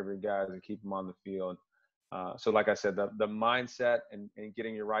take care of your guys and keep them on the field. So like I said, the mindset and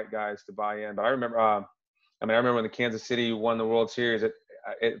getting your right guys to buy in. But I remember, I remember when the Kansas City won the World Series,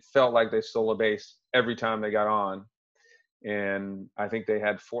 it felt like they stole a base every time they got on. And I think they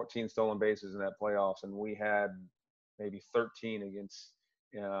had 14 stolen bases in that playoffs, and we had maybe 13 against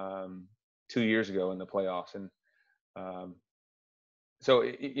 2 years ago in the playoffs. And um, so,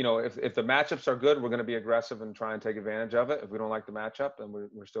 if the matchups are good, we're going to be aggressive and try and take advantage of it. If we don't like the matchup, then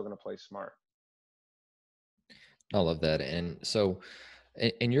we're still going to play smart. I love that. And so,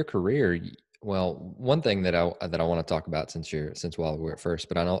 in your career, well, one thing that I want to talk about since while we're at first,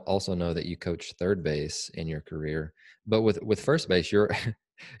 but I also know that you coach third base in your career. But with first base, you're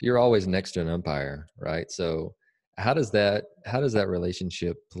you're always next to an umpire, right? So how does that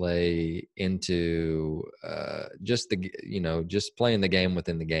relationship play into just just playing the game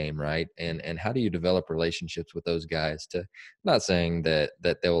within the game, right? And how do you develop relationships with those guys? Not saying that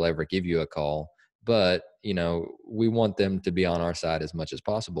they will ever give you a call, but we want them to be on our side as much as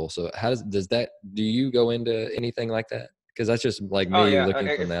possible. So do you go into anything like that? Because that's just like Oh me yeah,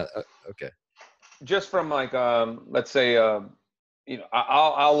 looking from that. Okay. just from like let's say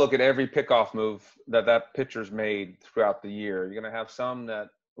I'll look at every pickoff move that pitcher's made throughout the year. You're going to have some that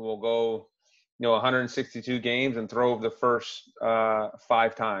will go 162 games and throw over the first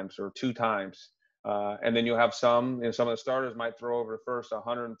 5 times or 2 times, and then you'll have some some of the starters might throw over the first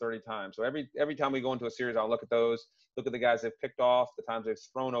 130 times. So every time we go into a series, I'll look at those, look at the guys they've picked off, the times they've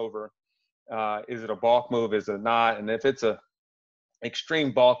thrown over. Is it a balk move, is it not? And if it's a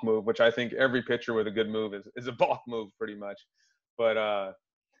extreme balk move, which I think every pitcher with a good move is a balk move pretty much. But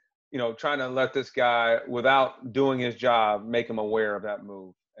trying to let this guy, without doing his job, make him aware of that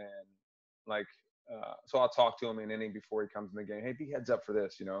move. And like, so I'll talk to him in inning before he comes in the game. Hey, be heads up for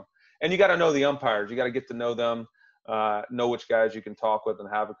this, And you got to know the umpires. You got to get to know them, know which guys you can talk with and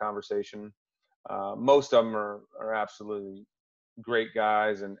have a conversation. Most of them are absolutely great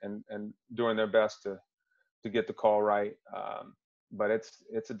guys and doing their best to get the call right. But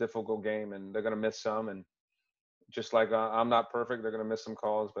it's a difficult game, and they're going to miss some. And just like I'm not perfect, they're going to miss some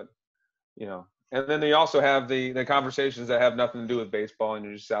calls. But and then they also have the conversations that have nothing to do with baseball, and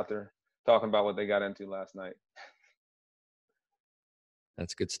you're just out there talking about what they got into last night.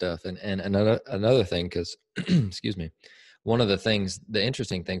 That's good stuff. And another thing, because excuse me, one of the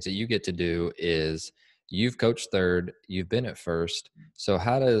interesting things that you get to do is you've coached third, you've been at first. So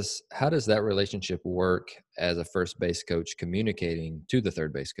how does that relationship work as a first base coach communicating to the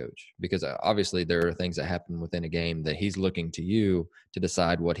third base coach? Because obviously there are things that happen within a game that he's looking to you to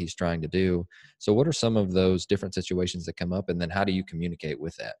decide what he's trying to do. So what are some of those different situations that come up, and then how do you communicate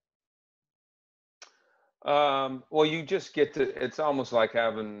with that? Well, you just get to, it's almost like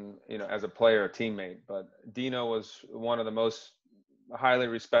having, as a player, a teammate. But Dino was one of the most highly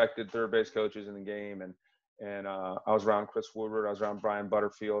respected third base coaches in the game. And I was around Chris Woodward, I was around Brian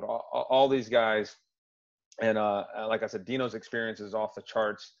Butterfield, all these guys. And like I said, Dino's experience is off the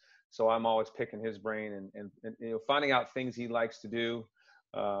charts. So I'm always picking his brain and finding out things he likes to do.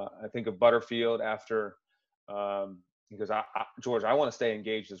 I think of Butterfield after, because George, I want to stay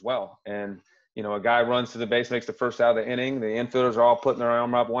engaged as well. And a guy runs to the base, makes the first out of the inning. The infielders are all putting their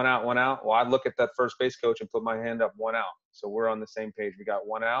arm up, 1 out, 1 out. Well, I look at that first base coach and put my hand up, 1 out. So we're on the same page. We got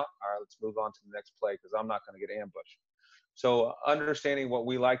 1 out. All right, let's move on to the next play because I'm not going to get ambushed. So understanding what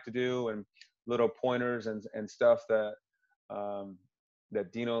we like to do and little pointers and stuff that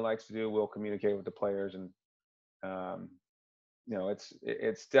Dino likes to do, we'll communicate with the players. And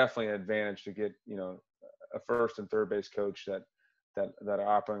it's definitely an advantage to get a first and third base coach that are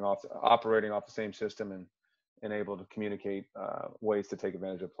operating off the same system and able to communicate ways to take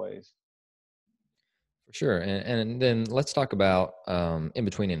advantage of plays. For sure. And then let's talk about in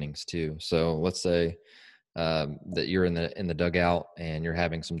between innings too. So let's say that you're in the dugout and you're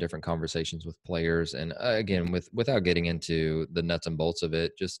having some different conversations with players. And again, without getting into the nuts and bolts of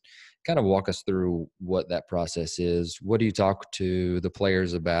it, just kind of walk us through what that process is. What do you talk to the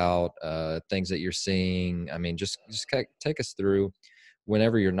players about? Things that you're seeing. I mean, just take us through,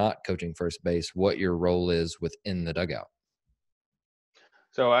 whenever you're not coaching first base, what your role is within the dugout.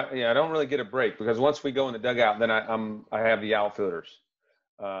 So I don't really get a break because once we go in the dugout, then I have the outfielders.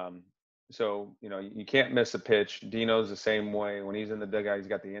 So you can't miss a pitch. Dino's the same way. When he's in the dugout, he's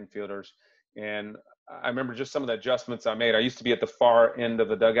got the infielders. And I remember just some of the adjustments I made. I used to be at the far end of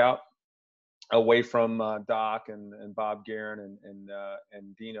the dugout, away from Doc and Bob Guerin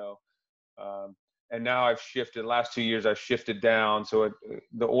and Dino. And now I've shifted. Last 2 years, I've shifted down. So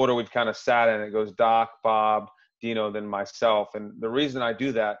the order we've kind of sat in, it goes Doc, Bob, Dino, then myself. And the reason I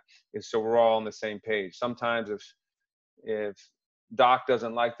do that is so we're all on the same page. Sometimes if Doc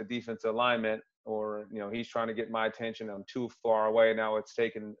doesn't like the defensive alignment, or he's trying to get my attention. I'm too far away. Now it's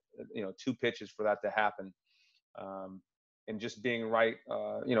taken 2 pitches for that to happen. And just being right,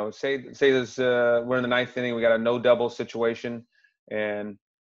 say this, we're in the 9th inning, we got a no double situation, and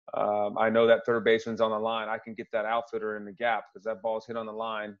I know that third baseman's on the line. I can get that outfielder in the gap because that ball's hit on the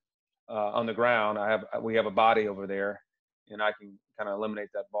line, on the ground. We have a body over there, and I can kind of eliminate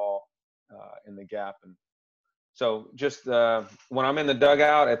that ball in the gap. And so just when I'm in the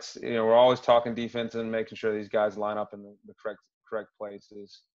dugout, it's we're always talking defense and making sure these guys line up in the correct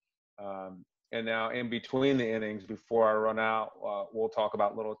places. And now in between the innings, before I run out, we'll talk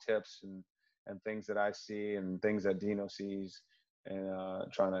about little tips and things that I see and things that Dino sees,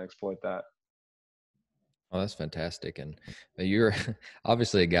 and trying to exploit that. Oh, that's fantastic. And you're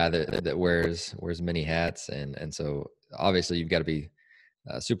obviously a guy that wears many hats, and so obviously you've got to be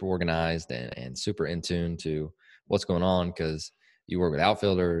super organized and super in tune to what's going on, because you work with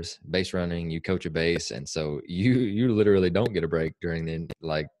outfielders, base running, you coach a base, and so you literally don't get a break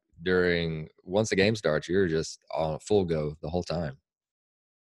during once the game starts. You're just on full go the whole time.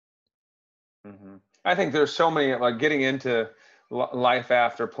 Hmm. I think there's so many, like, getting into life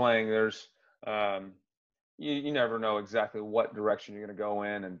after playing. There's you never know exactly what direction you're going to go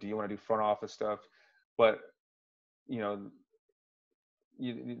in, and do you want to do front office stuff, but you know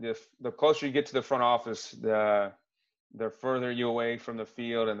the closer you get to the front office, the further you away from the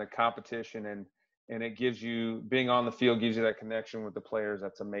field and the competition, and it gives you, being on the field gives you that connection with the players.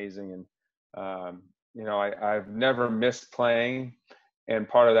 That's amazing. And I've never missed playing, and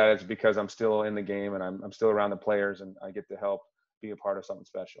part of that is because I'm still in the game, and I'm still around the players, and I get to help be a part of something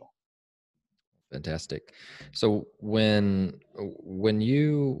special. Fantastic. So when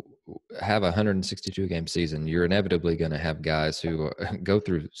you have a 162 game season, you're inevitably going to have guys who go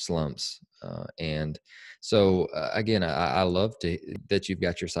through slumps. And so again, I love that you've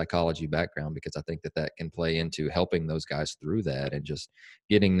got your psychology background, because I think that can play into helping those guys through that and just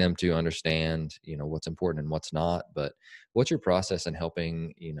getting them to understand, what's important and what's not. But what's your process in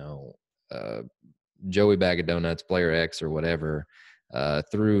helping, uh, Joey Bag of Donuts, player X or whatever,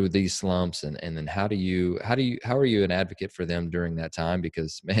 through these slumps, and then how are you an advocate for them during that time?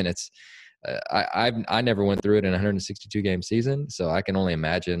 Because man, it's I never went through it in a 162 game season, so I can only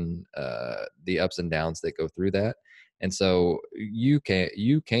imagine the ups and downs that go through that. And so you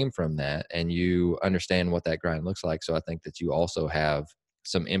came from that, and you understand what that grind looks like. So I think that you also have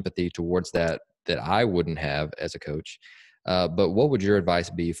some empathy towards that I wouldn't have as a coach. But what would your advice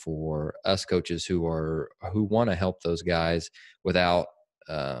be for us coaches who want to help those guys without,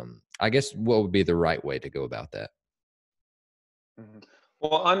 I guess, what would be the right way to go about that? Hmm.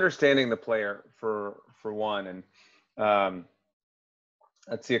 Well, understanding the player for one, and um,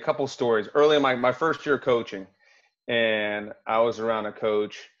 let's see, a couple stories. Early in my first year coaching, and I was around a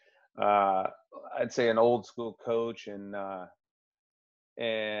coach, uh, I'd say an old school coach, and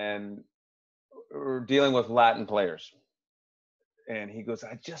we're dealing with Latin players. And he goes,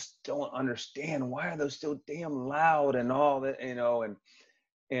 I just don't understand, why are those so damn loud and all that,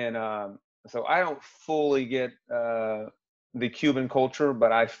 and so I don't fully get the Cuban culture,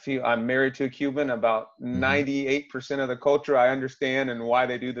 but I feel I'm married to a Cuban. About Hmm. 98% of the culture I understand, and why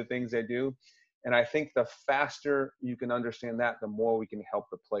they do the things they do. And I think the faster you can understand that, the more we can help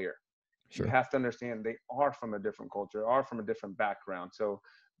the player. You Sure. have to understand they are from a different culture, are from a different background. So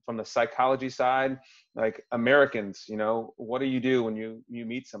from the psychology side, like Americans, what do you do when you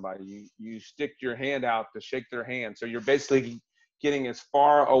meet somebody? You stick your hand out to shake their hand. So you're basically getting as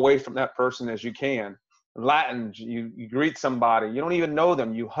far away from that person as you can. Latins, you greet somebody, you don't even know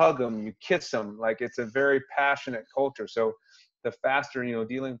them, you hug them, you kiss them. Like, it's a very passionate culture. So the faster,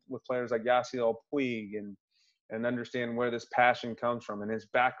 dealing with players like Yasiel Puig, and understand where this passion comes from and his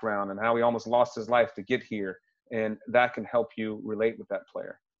background and how he almost lost his life to get here. And that can help you relate with that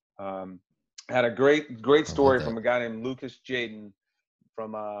player. Um, I had a great I love story that. from a guy named Lucas Jaden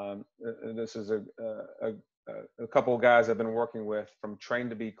from this is a couple of guys I've been working with from Train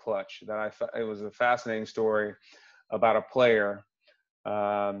to Be Clutch. It was a fascinating story about a player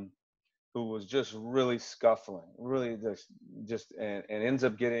um, who was just really scuffling, really and ends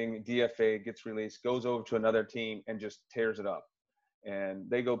up getting DFA, gets released, goes over to another team and just tears it up. And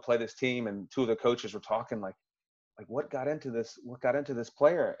they go play this team, and two of the coaches were talking like what got into this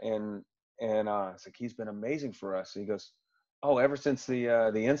player, and it's like, he's been amazing for us. And he goes, oh, ever since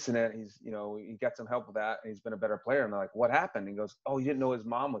the incident, he got some help with that, and he's been a better player. And they're like, what happened? He goes, oh, he didn't know his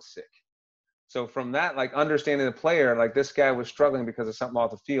mom was sick. So from that, like, understanding the player, like, this guy was struggling because of something off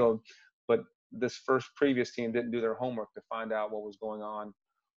the field, but this previous team didn't do their homework to find out what was going on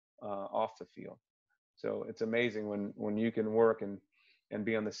off the field. So it's amazing when you can work and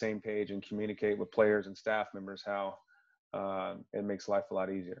be on the same page and communicate with players and staff members, how it makes life a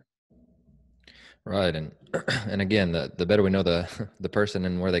lot easier. Right. And and again, the better we know the person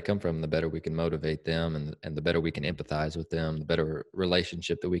and where they come from, the better we can motivate them, and the better we can empathize with them, the better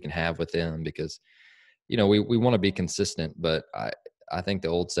relationship that we can have with them, because we want to be consistent, but I think the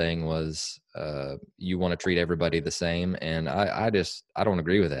old saying was, you want to treat everybody the same. And I don't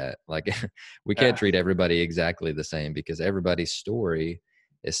agree with that. Like, we can't Yeah. treat everybody exactly the same, because everybody's story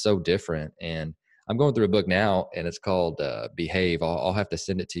is so different. And I'm going through a book now, and it's called Behave. I'll have to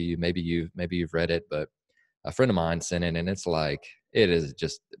send it to you. Maybe you've read it, but a friend of mine sent it, and it's like, it is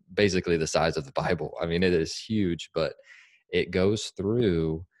just basically the size of the Bible. I mean, it is huge, but it goes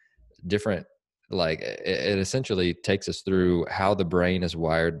through different, like, it essentially takes us through how the brain is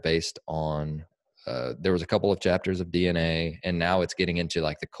wired based on there was a couple of chapters of DNA, and now it's getting into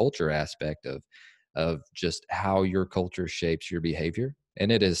like the culture aspect of just how your culture shapes your behavior. And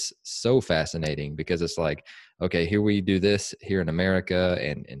it is so fascinating, because it's like, okay, here we do this here in America,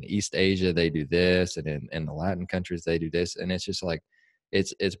 and in East Asia they do this, and in the Latin countries they do this. And it's just like,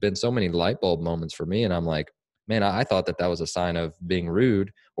 it's been so many light bulb moments for me. And I'm like, man, I thought that was a sign of being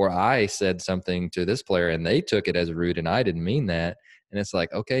rude, or I said something to this player and they took it as rude and I didn't mean that. And it's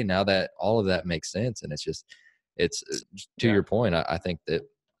like, okay, now that all of that makes sense. And it's to Yeah. your point. I think that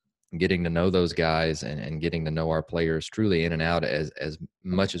getting to know those guys, and getting to know our players truly in and out as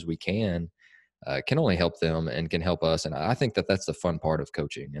much as we can only help them and can help us. And I think that that's the fun part of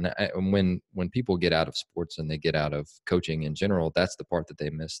coaching. And when people get out of sports and they get out of coaching in general, that's the part that they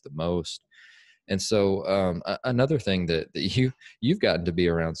miss the most. And so another thing that you've gotten to be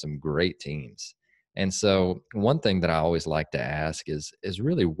around some great teams. And so one thing that I always like to ask is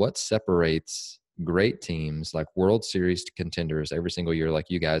really what separates great teams, like World Series contenders every single year, like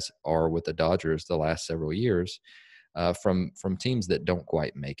you guys are with the Dodgers the last several years, from teams that don't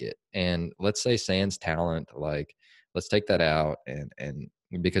quite make it. And let's say sans talent, like, let's take that out, and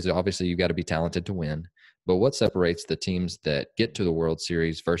because obviously you've got to be talented to win. But what separates the teams that get to the World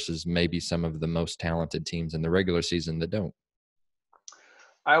Series versus maybe some of the most talented teams in the regular season that don't?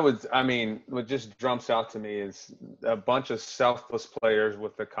 I mean, what just jumps out to me is a bunch of selfless players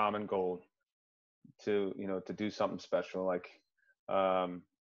with the common goal to do something special. Like, um,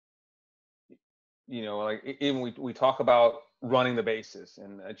 like even we talk about running the bases,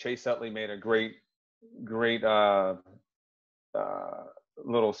 and Chase Utley made a great uh,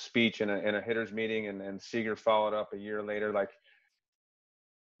 little speech in a hitters meeting, and Seager followed up a year later. Like,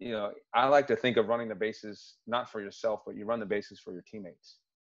 I like to think of running the bases not for yourself, but you run the bases for your teammates.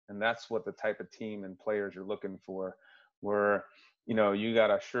 And that's what the type of team and players you're looking for, where, you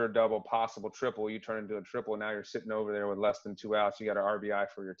got a sure double, possible triple, you turn into a triple. Now you're sitting over there with less than 2 outs. You got an RBI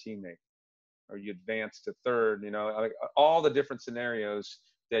for your teammate, or you advance to third, like all the different scenarios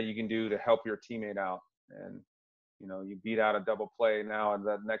that you can do to help your teammate out. And, you beat out a double play now, and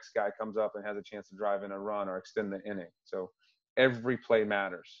the next guy comes up and has a chance to drive in a run or extend the inning. So every play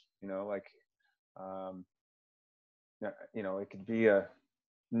matters, like, it could be a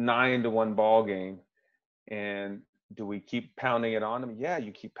 9-1 ball game. And do we keep pounding it on them? Yeah,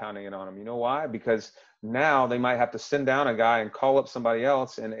 you keep pounding it on them. You know why? Because now they might have to send down a guy and call up somebody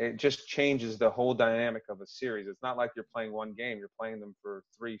else, and it just changes the whole dynamic of a series. It's not like you're playing one game; you're playing them for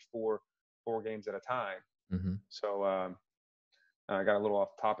 3, 4 games at a time. Mm-hmm. So I got a little off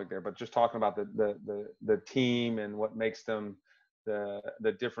topic there, but just talking about the team and what makes them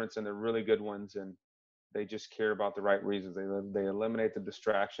the difference, and the really good ones, and they just care about the right reasons. They eliminate the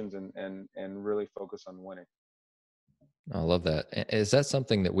distractions, and really focus on winning. I love that. Is that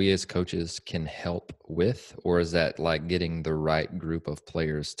something that we as coaches can help with, or is that like getting the right group of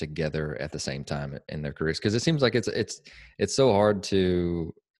players together at the same time in their careers? Because it seems like it's so hard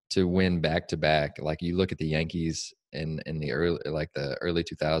to win back to back. Like, you look at the Yankees in the early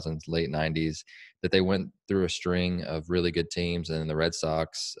 2000s, late 90s, that they went through a string of really good teams, and then the Red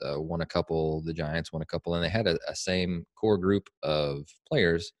Sox won a couple, the Giants won a couple, and they had a same core group of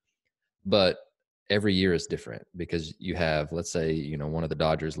players, but every year is different, because you have, let's say, one of the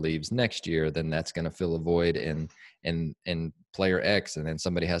Dodgers leaves next year, then that's going to fill a void in player X, and then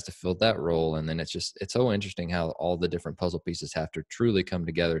somebody has to fill that role. And then it's so interesting how all the different puzzle pieces have to truly come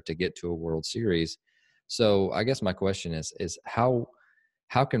together to get to a World Series. So I guess my question is how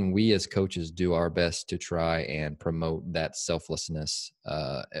can we as coaches do our best to try and promote that selflessness,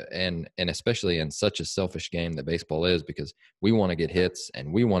 and especially in such a selfish game that baseball is, because we want to get hits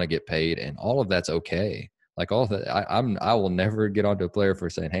and we want to get paid, and all of that's okay. Like, all of that, I will never get onto a player for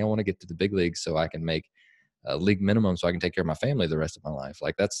saying, hey, I want to get to the big leagues so I can make a league minimum so I can take care of my family the rest of my life.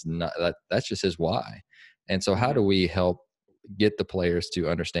 Like, that's just his why. And so how Mm-hmm. do we help get the players to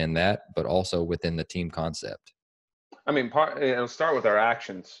understand that, but also within the team concept? I mean, it'll start with our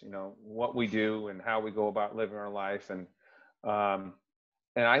actions, what we do and how we go about living our life. Um,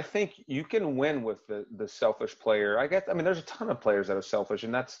 and I think you can win with the selfish player. I mean, there's a ton of players that are selfish,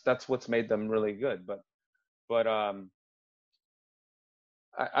 and that's what's made them really good. But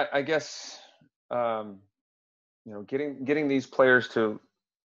I guess, getting these players to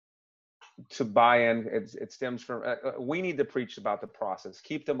buy in, it stems from, we need to preach about the process,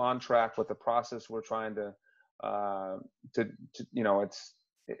 keep them on track with the process we're trying to it's,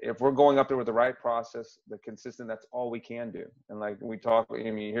 if we're going up there with the right process, the consistent, that's all we can do. And like we talk, I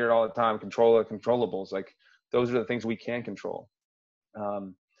mean, you hear it all the time, control the controllables. Like those are the things we can control.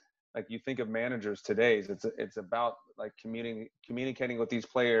 Like you think of managers today, it's about like communicating with these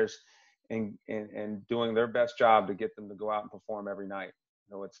players and doing their best job to get them to go out and perform every night.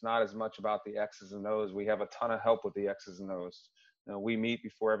 It's not as much about the X's and O's. We have a ton of help with the X's and O's. We meet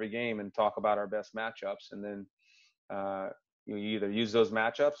before every game and talk about our best matchups, and then you either use those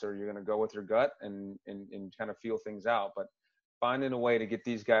matchups or you're going to go with your gut and kind of feel things out. But finding a way to get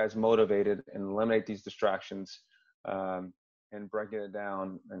these guys motivated and eliminate these distractions, and breaking it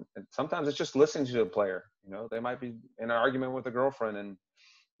down. And sometimes it's just listening to the player. They might be in an argument with a girlfriend, and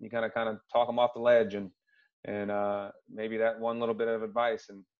you kind of talk them off the ledge, and maybe that one little bit of advice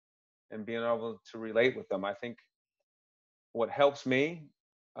and being able to relate with them. I think what helps me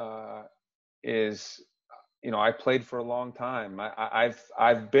is, I played for a long time.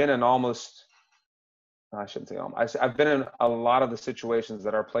 I've been in almost, I shouldn't say almost, I've been in a lot of the situations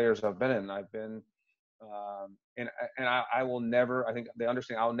that our players have been in. I've been, and I will never, I think they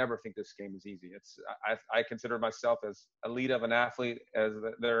understand, I'll never think this game is easy. I consider myself as elite of an athlete as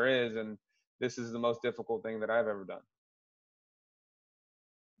there is, and this is the most difficult thing that I've ever done.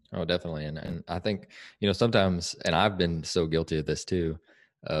 Oh, definitely. And I think, sometimes, and I've been so guilty of this too,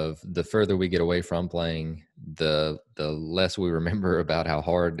 of the further we get away from playing, the less we remember about how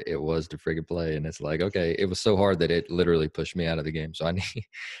hard it was to friggin' play. And it's like, okay, it was so hard that it literally pushed me out of the game. So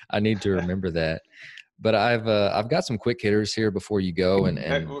I need to remember that. But I've got some quick hitters here before you go,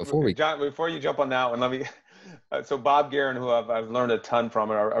 and before we. John, before you jump on that one, let me. So Bob Guerin, who I've learned a ton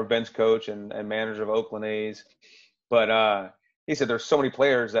from, our bench coach and manager of Oakland A's, but he said there's so many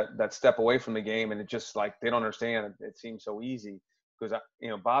players that step away from the game, and it just like they don't understand. It seems so easy because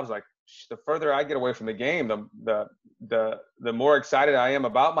Bob's like, the further I get away from the game, the more excited I am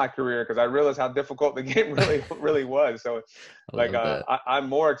about my career, because I realize how difficult the game really was. So like I'm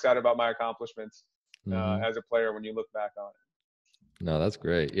more excited about my accomplishments as a player when you look back on it. No, that's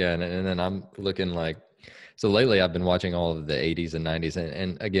great. Yeah, and then I'm looking like, so lately I've been watching all of the 80s and 90s,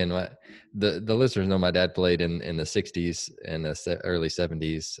 and again, the listeners know my dad played in the 60s and the early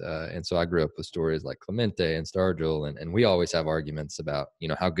 70s, and so I grew up with stories like Clemente and Stargell, and we always have arguments about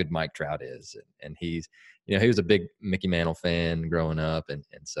how good Mike Trout is, and he's he was a big Mickey Mantle fan growing up, and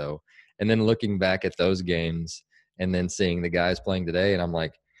so, and then looking back at those games and then seeing the guys playing today, and I'm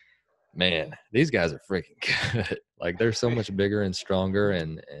like, man, these guys are freaking good. Like they're so much bigger and stronger,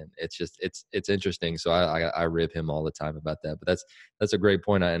 and it's just it's interesting. So I rib him all the time about that. But that's a great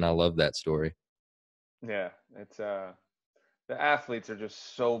point, and I love that story. Yeah, it's the athletes are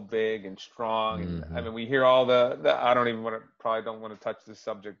just so big and strong, and I Mm-hmm. mean we hear all the I don't even want to, probably don't want to touch this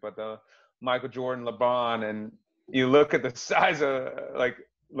subject, but the Michael Jordan, LeBron, and you look at the size of, like,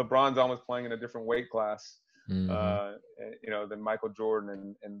 LeBron's almost playing in a different weight class, Mm-hmm. than Michael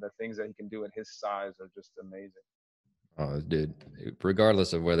Jordan, and the things that he can do at his size are just amazing. Oh, dude,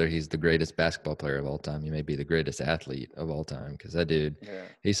 regardless of whether he's the greatest basketball player of all time, he may be the greatest athlete of all time, because that dude, Yeah.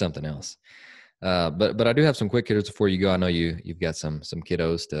 he's something else. But I do have some quick hitters before you go. I know you've got some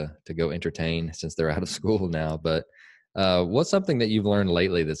kiddos to go entertain since they're out of school now. But what's something that you've learned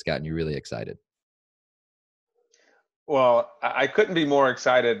lately that's gotten you really excited? Well, I couldn't be more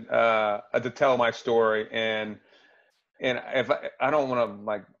excited to tell my story, and if I don't want to,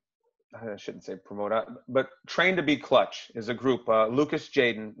 like, I shouldn't say promote, but Train to Be Clutch is a group. Lucas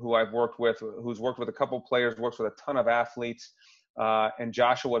Jaden, who I've worked with, who's worked with a couple players, works with a ton of athletes, and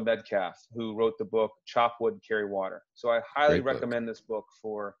Joshua Medcalf, who wrote the book Chop Wood, Carry Water. So I highly Great book. recommend this book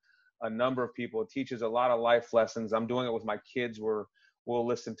for a number of people. It teaches a lot of life lessons. I'm doing it with my kids, where we'll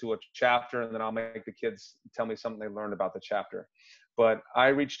listen to a chapter, and then I'll make the kids tell me something they learned about the chapter. But I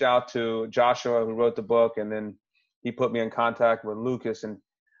reached out to Joshua, who wrote the book, and then he put me in contact with Lucas, and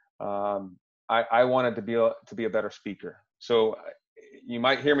I wanted to be a better speaker. So you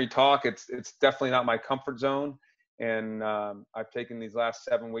might hear me talk. It's definitely not my comfort zone, and I've taken these last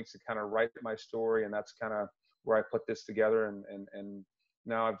 7 weeks to kind of write my story, and that's kind of where I put this together. And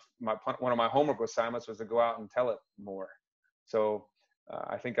now one of my homework assignments was to go out and tell it more. So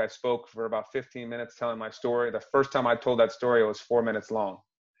I think I spoke for about 15 minutes telling my story. The first time I told that story, it was 4 minutes long.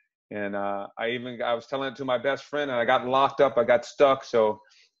 And I was telling it to my best friend, and I got locked up. I got stuck. So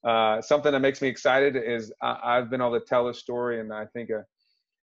something that makes me excited is I've been able to tell this story, and I think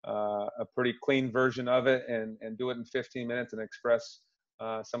a pretty clean version of it, and do it in 15 minutes and express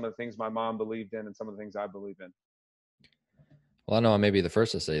some of the things my mom believed in and some of the things I believe in. Well, I know I may be the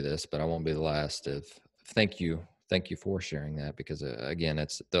first to say this, but I won't be the last. Thank you, thank you for sharing that, because again,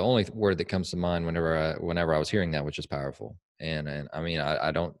 it's the only word that comes to mind whenever I was hearing that, which is powerful. And I mean,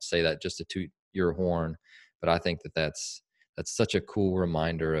 I don't say that just to toot your horn, but I think that that's such a cool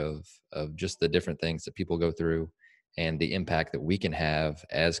reminder of just the different things that people go through and the impact that we can have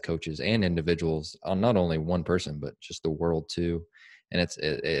as coaches and individuals on not only one person but just the world too. And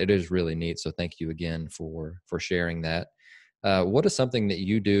it is really neat. So thank you again for sharing that. What is something that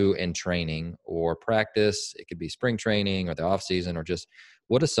you do in training or practice? It could be spring training or the off season, or just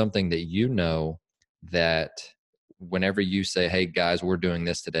what is something that you know that whenever you say, "Hey guys, we're doing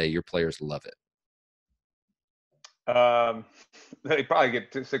this today," your players love it? Um, they probably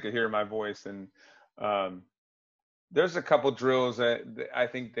get too sick of hearing my voice, and um, there's a couple drills that I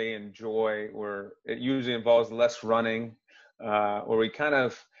think they enjoy, where it usually involves less running, where we kind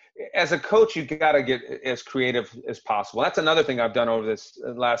of, as a coach, you got to get as creative as possible. That's another thing I've done over this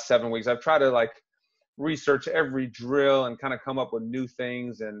last 7 weeks. I've tried to like research every drill and kind of come up with new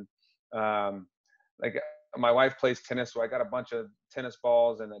things. And um, like my wife plays tennis, so I got a bunch of tennis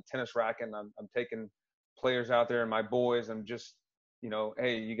balls and a tennis racket, and I'm taking players out there and my boys. I'm just,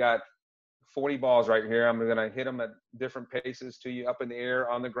 hey, you got 40 balls right here. I'm going to hit them at different paces to you up in the air,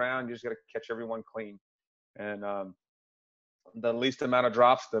 on the ground. You just got to catch everyone clean. And the least amount of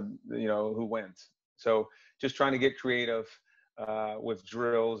drops, who wins. So just trying to get creative with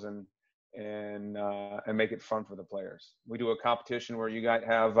drills and make it fun for the players. We do a competition where you guys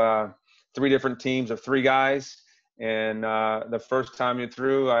have 3 different teams of 3 guys. And the first time you're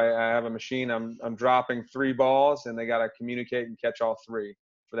through, I have a machine. I'm dropping 3 balls, and they got to communicate and catch all 3.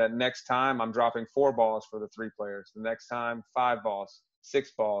 For that next time, I'm dropping 4 balls for the 3 players. The next time, 5 balls,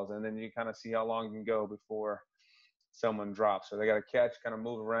 6 balls, and then you kind of see how long you can go before someone drops. So they got to catch, kind of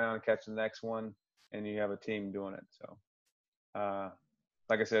move around, catch the next one, and you have a team doing it. So,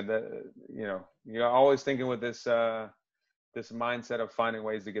 like I said, you're always thinking with this mindset of finding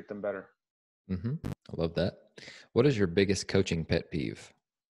ways to get them better. I love that. What is your biggest coaching pet peeve?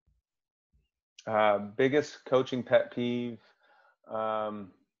 Biggest coaching pet peeve.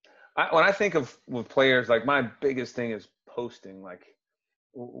 When I think of with players, like my biggest thing is posting. Like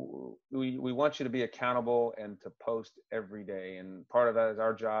we want you to be accountable and to post every day, and part of that is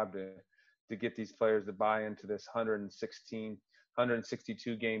our job to get these players to buy into this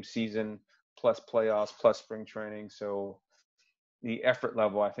 162 game season plus playoffs plus spring training. So the effort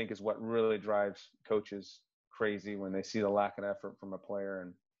level, I think, is what really drives coaches crazy when they see the lack of effort from a player.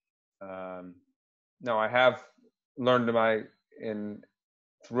 And no, I have learned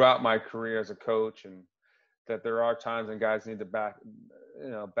throughout my career as a coach, and that there are times when guys need to back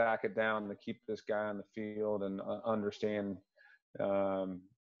it down to keep this guy on the field and understand, the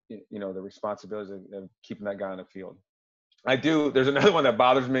responsibilities of keeping that guy on the field. I do. There's another one that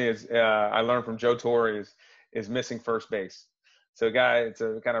bothers me is I learned from Joe Torre is missing first base. So it's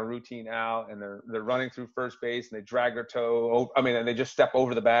a kind of routine out, and they're running through first base, and they drag their toe. And they just step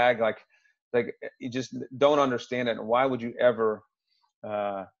over the bag. Like you just don't understand it. And why would you ever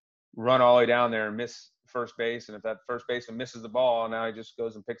run all the way down there and miss first base? And if that first baseman misses the ball, now he just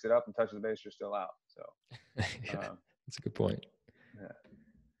goes and picks it up and touches the base, you're still out. So Yeah, that's a good point.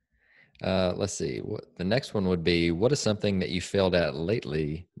 Yeah. Let's see. What the next one would be? What is something that you failed at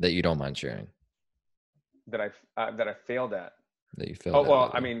lately that you don't mind sharing? That I failed at. That you failed Oh, at well,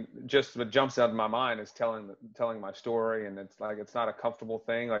 lately? I mean, just what jumps out of my mind is telling my story, and it's not a comfortable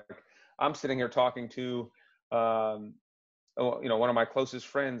thing. Like I'm sitting here talking to, one of my closest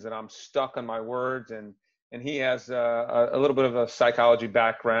friends, and I'm stuck on my words, and he has a little bit of a psychology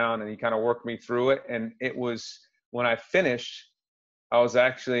background, and he kind of worked me through it. And it was when I finished, I was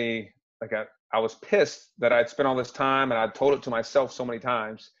actually like I was pissed that I'd spent all this time, and I'd told it to myself so many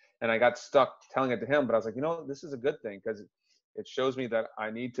times, and I got stuck telling it to him. But I was like, this is a good thing, because it shows me that I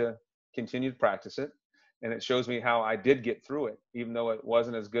need to continue to practice it. And it shows me how I did get through it, even though it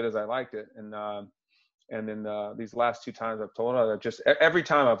wasn't as good as I liked it. And then these last 2 times I've told her, just every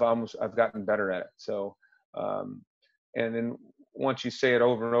time I've gotten better at it. So, and then once you say it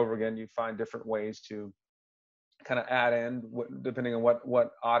over and over again, you find different ways to kind of add in depending on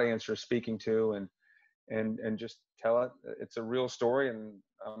what audience you're speaking to, and just tell it. It's a real story, and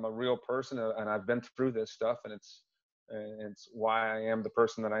I'm a real person, and I've been through this stuff, and and it's why I am the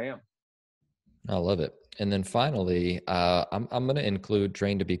person that I am. I love it. And then finally, I'm going to include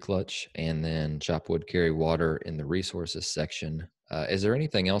Train to Be Clutch and then Chop Wood, Carry Water in the resources section. Is there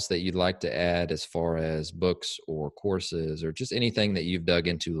anything else that you'd like to add as far as books or courses or just anything that you've dug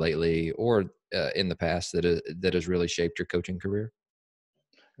into lately or in the past that has really shaped your coaching career?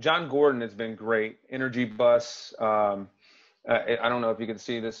 Jon Gordon has been great. Energy Bus. I don't know if you can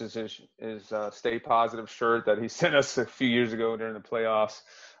see this is his Stay Positive shirt that he sent us a few years ago during the playoffs.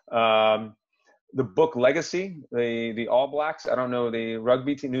 The book Legacy, the All Blacks. I don't know, the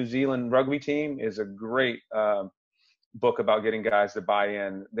rugby team, New Zealand rugby team is a great book about getting guys to buy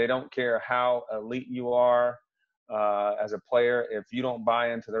in. They don't care how elite you are as a player if you don't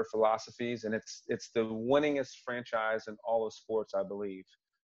buy into their philosophies, and it's the winningest franchise in all of sports, I believe.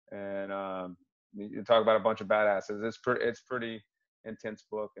 And you talk about a bunch of badasses. It's pretty intense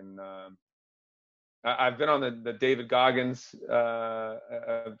book, and I've been on the David Goggins.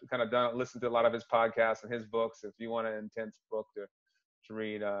 I've kind of listened to a lot of his podcasts and his books. If you want an intense book to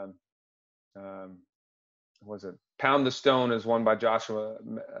read, was it Pound the Stone is one by Joshua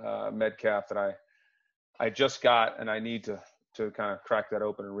Medcalf that I just got, and I need to kind of crack that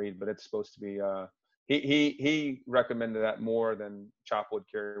open and read. But it's supposed to be. He recommended that more than Chop Wood,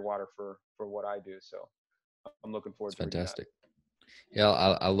 Carry Water for what I do. So I'm looking forward It's to reading that. fantastic. Yeah,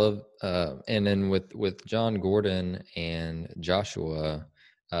 I love, and then with Jon Gordon and Joshua,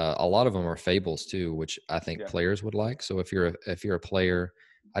 a lot of them are fables too, which I think Yeah. players would like. So if you're a player,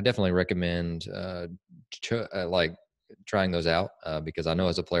 I definitely recommend like trying those out because I know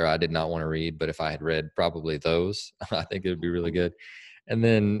as a player I did not want to read, but if I had read probably those, I think it would be really good. And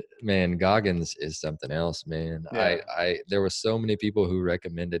then, man, Goggins is something else, man. Yeah. There were so many people who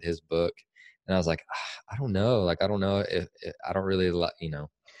recommended his book, and I was like, I don't know, like I don't know if I don't really like,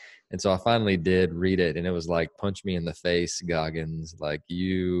 And so I finally did read it, and it was like, punch me in the face, Goggins. Like,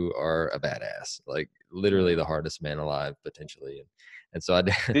 you are a badass, like literally Yeah. the hardest man alive potentially. And so I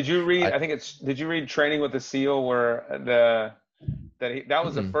did. Did you read? I I think it's. Did you read Training with the SEAL, where that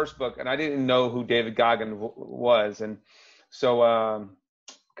was the mm-mm, first book, and I didn't know who David Goggins was, and so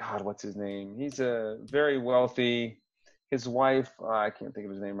God, what's his name? He's a very wealthy. His wife, I can't think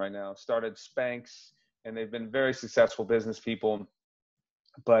of his name right now, started Spanx, and they've been very successful business people.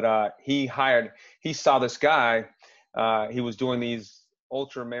 But he saw this guy. He was doing these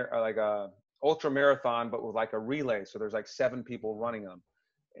ultra marathon, but with like a relay. So there's like 7 people running them,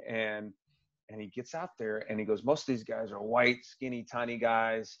 and he gets out there and he goes, most of these guys are white, skinny, tiny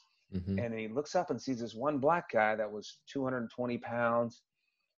guys. mm-hmm, And he looks up and sees this one black guy that was 220 pounds.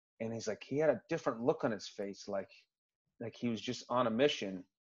 And he's like, he had a different look on his face, like he was just on a mission.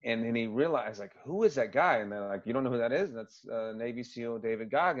 And then he realized, like, who is that guy? And they're like, you don't know who that is? And that's Navy SEAL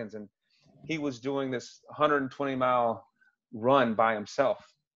David Goggins. And he was doing this 120-mile run by himself.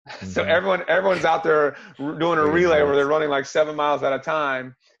 So mm-hmm. everyone's out there doing a Pretty relay where they're nuts. running like 7 miles at a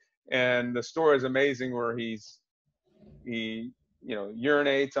time. And the story is amazing, where he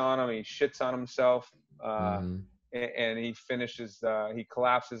urinates on him, he shits on himself, Mm-hmm. and he finishes. He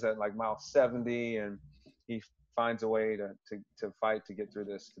collapses at like mile 70, and he finds a way to fight to get through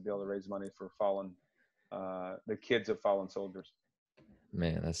this, to be able to raise money for the kids of fallen soldiers.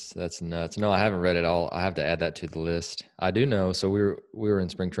 Man, that's nuts. No, I haven't read it all. I have to add that to the list. I do know. So we were in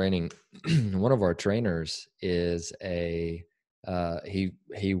spring training. One of our trainers is he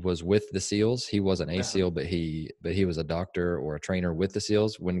was with the SEALs. He wasn't a Uh-huh. SEAL, but he was a doctor or a trainer with the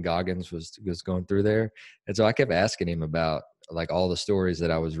SEALs when Goggins was going through there. And so I kept asking him about like all the stories that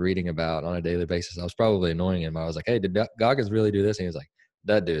I was reading about on a daily basis. I was probably annoying him. I was like, "Hey, did Goggins really do this?" And he was like,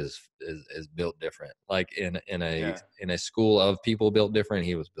 that dude is built different. Like Yeah. in a school of people built different,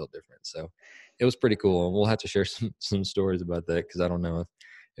 he was built different. So it was pretty cool. And we'll have to share some stories about that because I don't know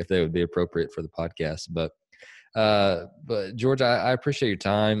if they would be appropriate for the podcast. But George, I appreciate your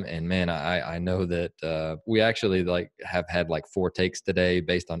time, and man, I know that we actually like have had like 4 takes today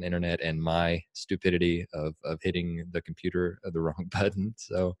based on internet and my stupidity of hitting the computer the wrong button.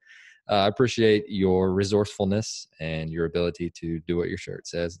 So I appreciate your resourcefulness and your ability to do what your shirt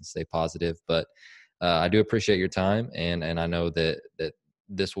says and stay positive. But I do appreciate your time, and I know that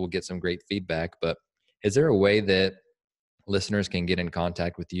this will get some great feedback. But is there a way that listeners can get in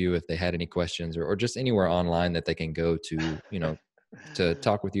contact with you if they had any questions or just anywhere online that they can go to, to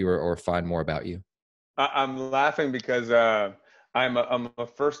talk with you or find more about you? I'm laughing because I'm a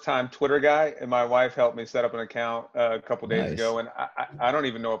first time Twitter guy, and my wife helped me set up an account a couple days Nice. ago, and I don't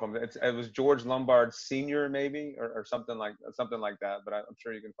even know if it was George Lombard Senior maybe, or something like that. But I'm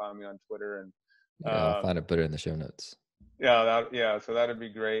sure you can find me on Twitter, and Yeah, I'll find it, put it in the show notes. yeah, so that'd be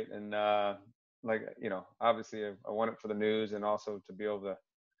great. And like, obviously I want it for the news, and also to be able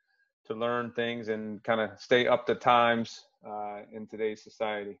to learn things and kind of stay up to times in today's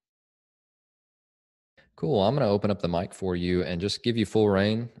society. Cool. I'm going to open up the mic for you and just give you full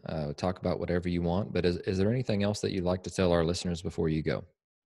reign. Talk about whatever you want. But is there anything else that you'd like to tell our listeners before you go?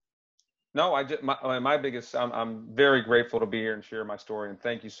 No, my biggest, I'm very grateful to be here and share my story, and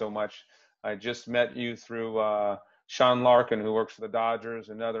thank you so much. I just met you through Sean Larkin, who works for the Dodgers,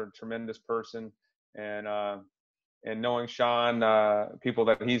 another tremendous person, and knowing Sean, people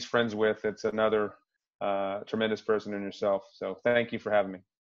that he's friends with, it's another tremendous person in yourself. So thank you for having me.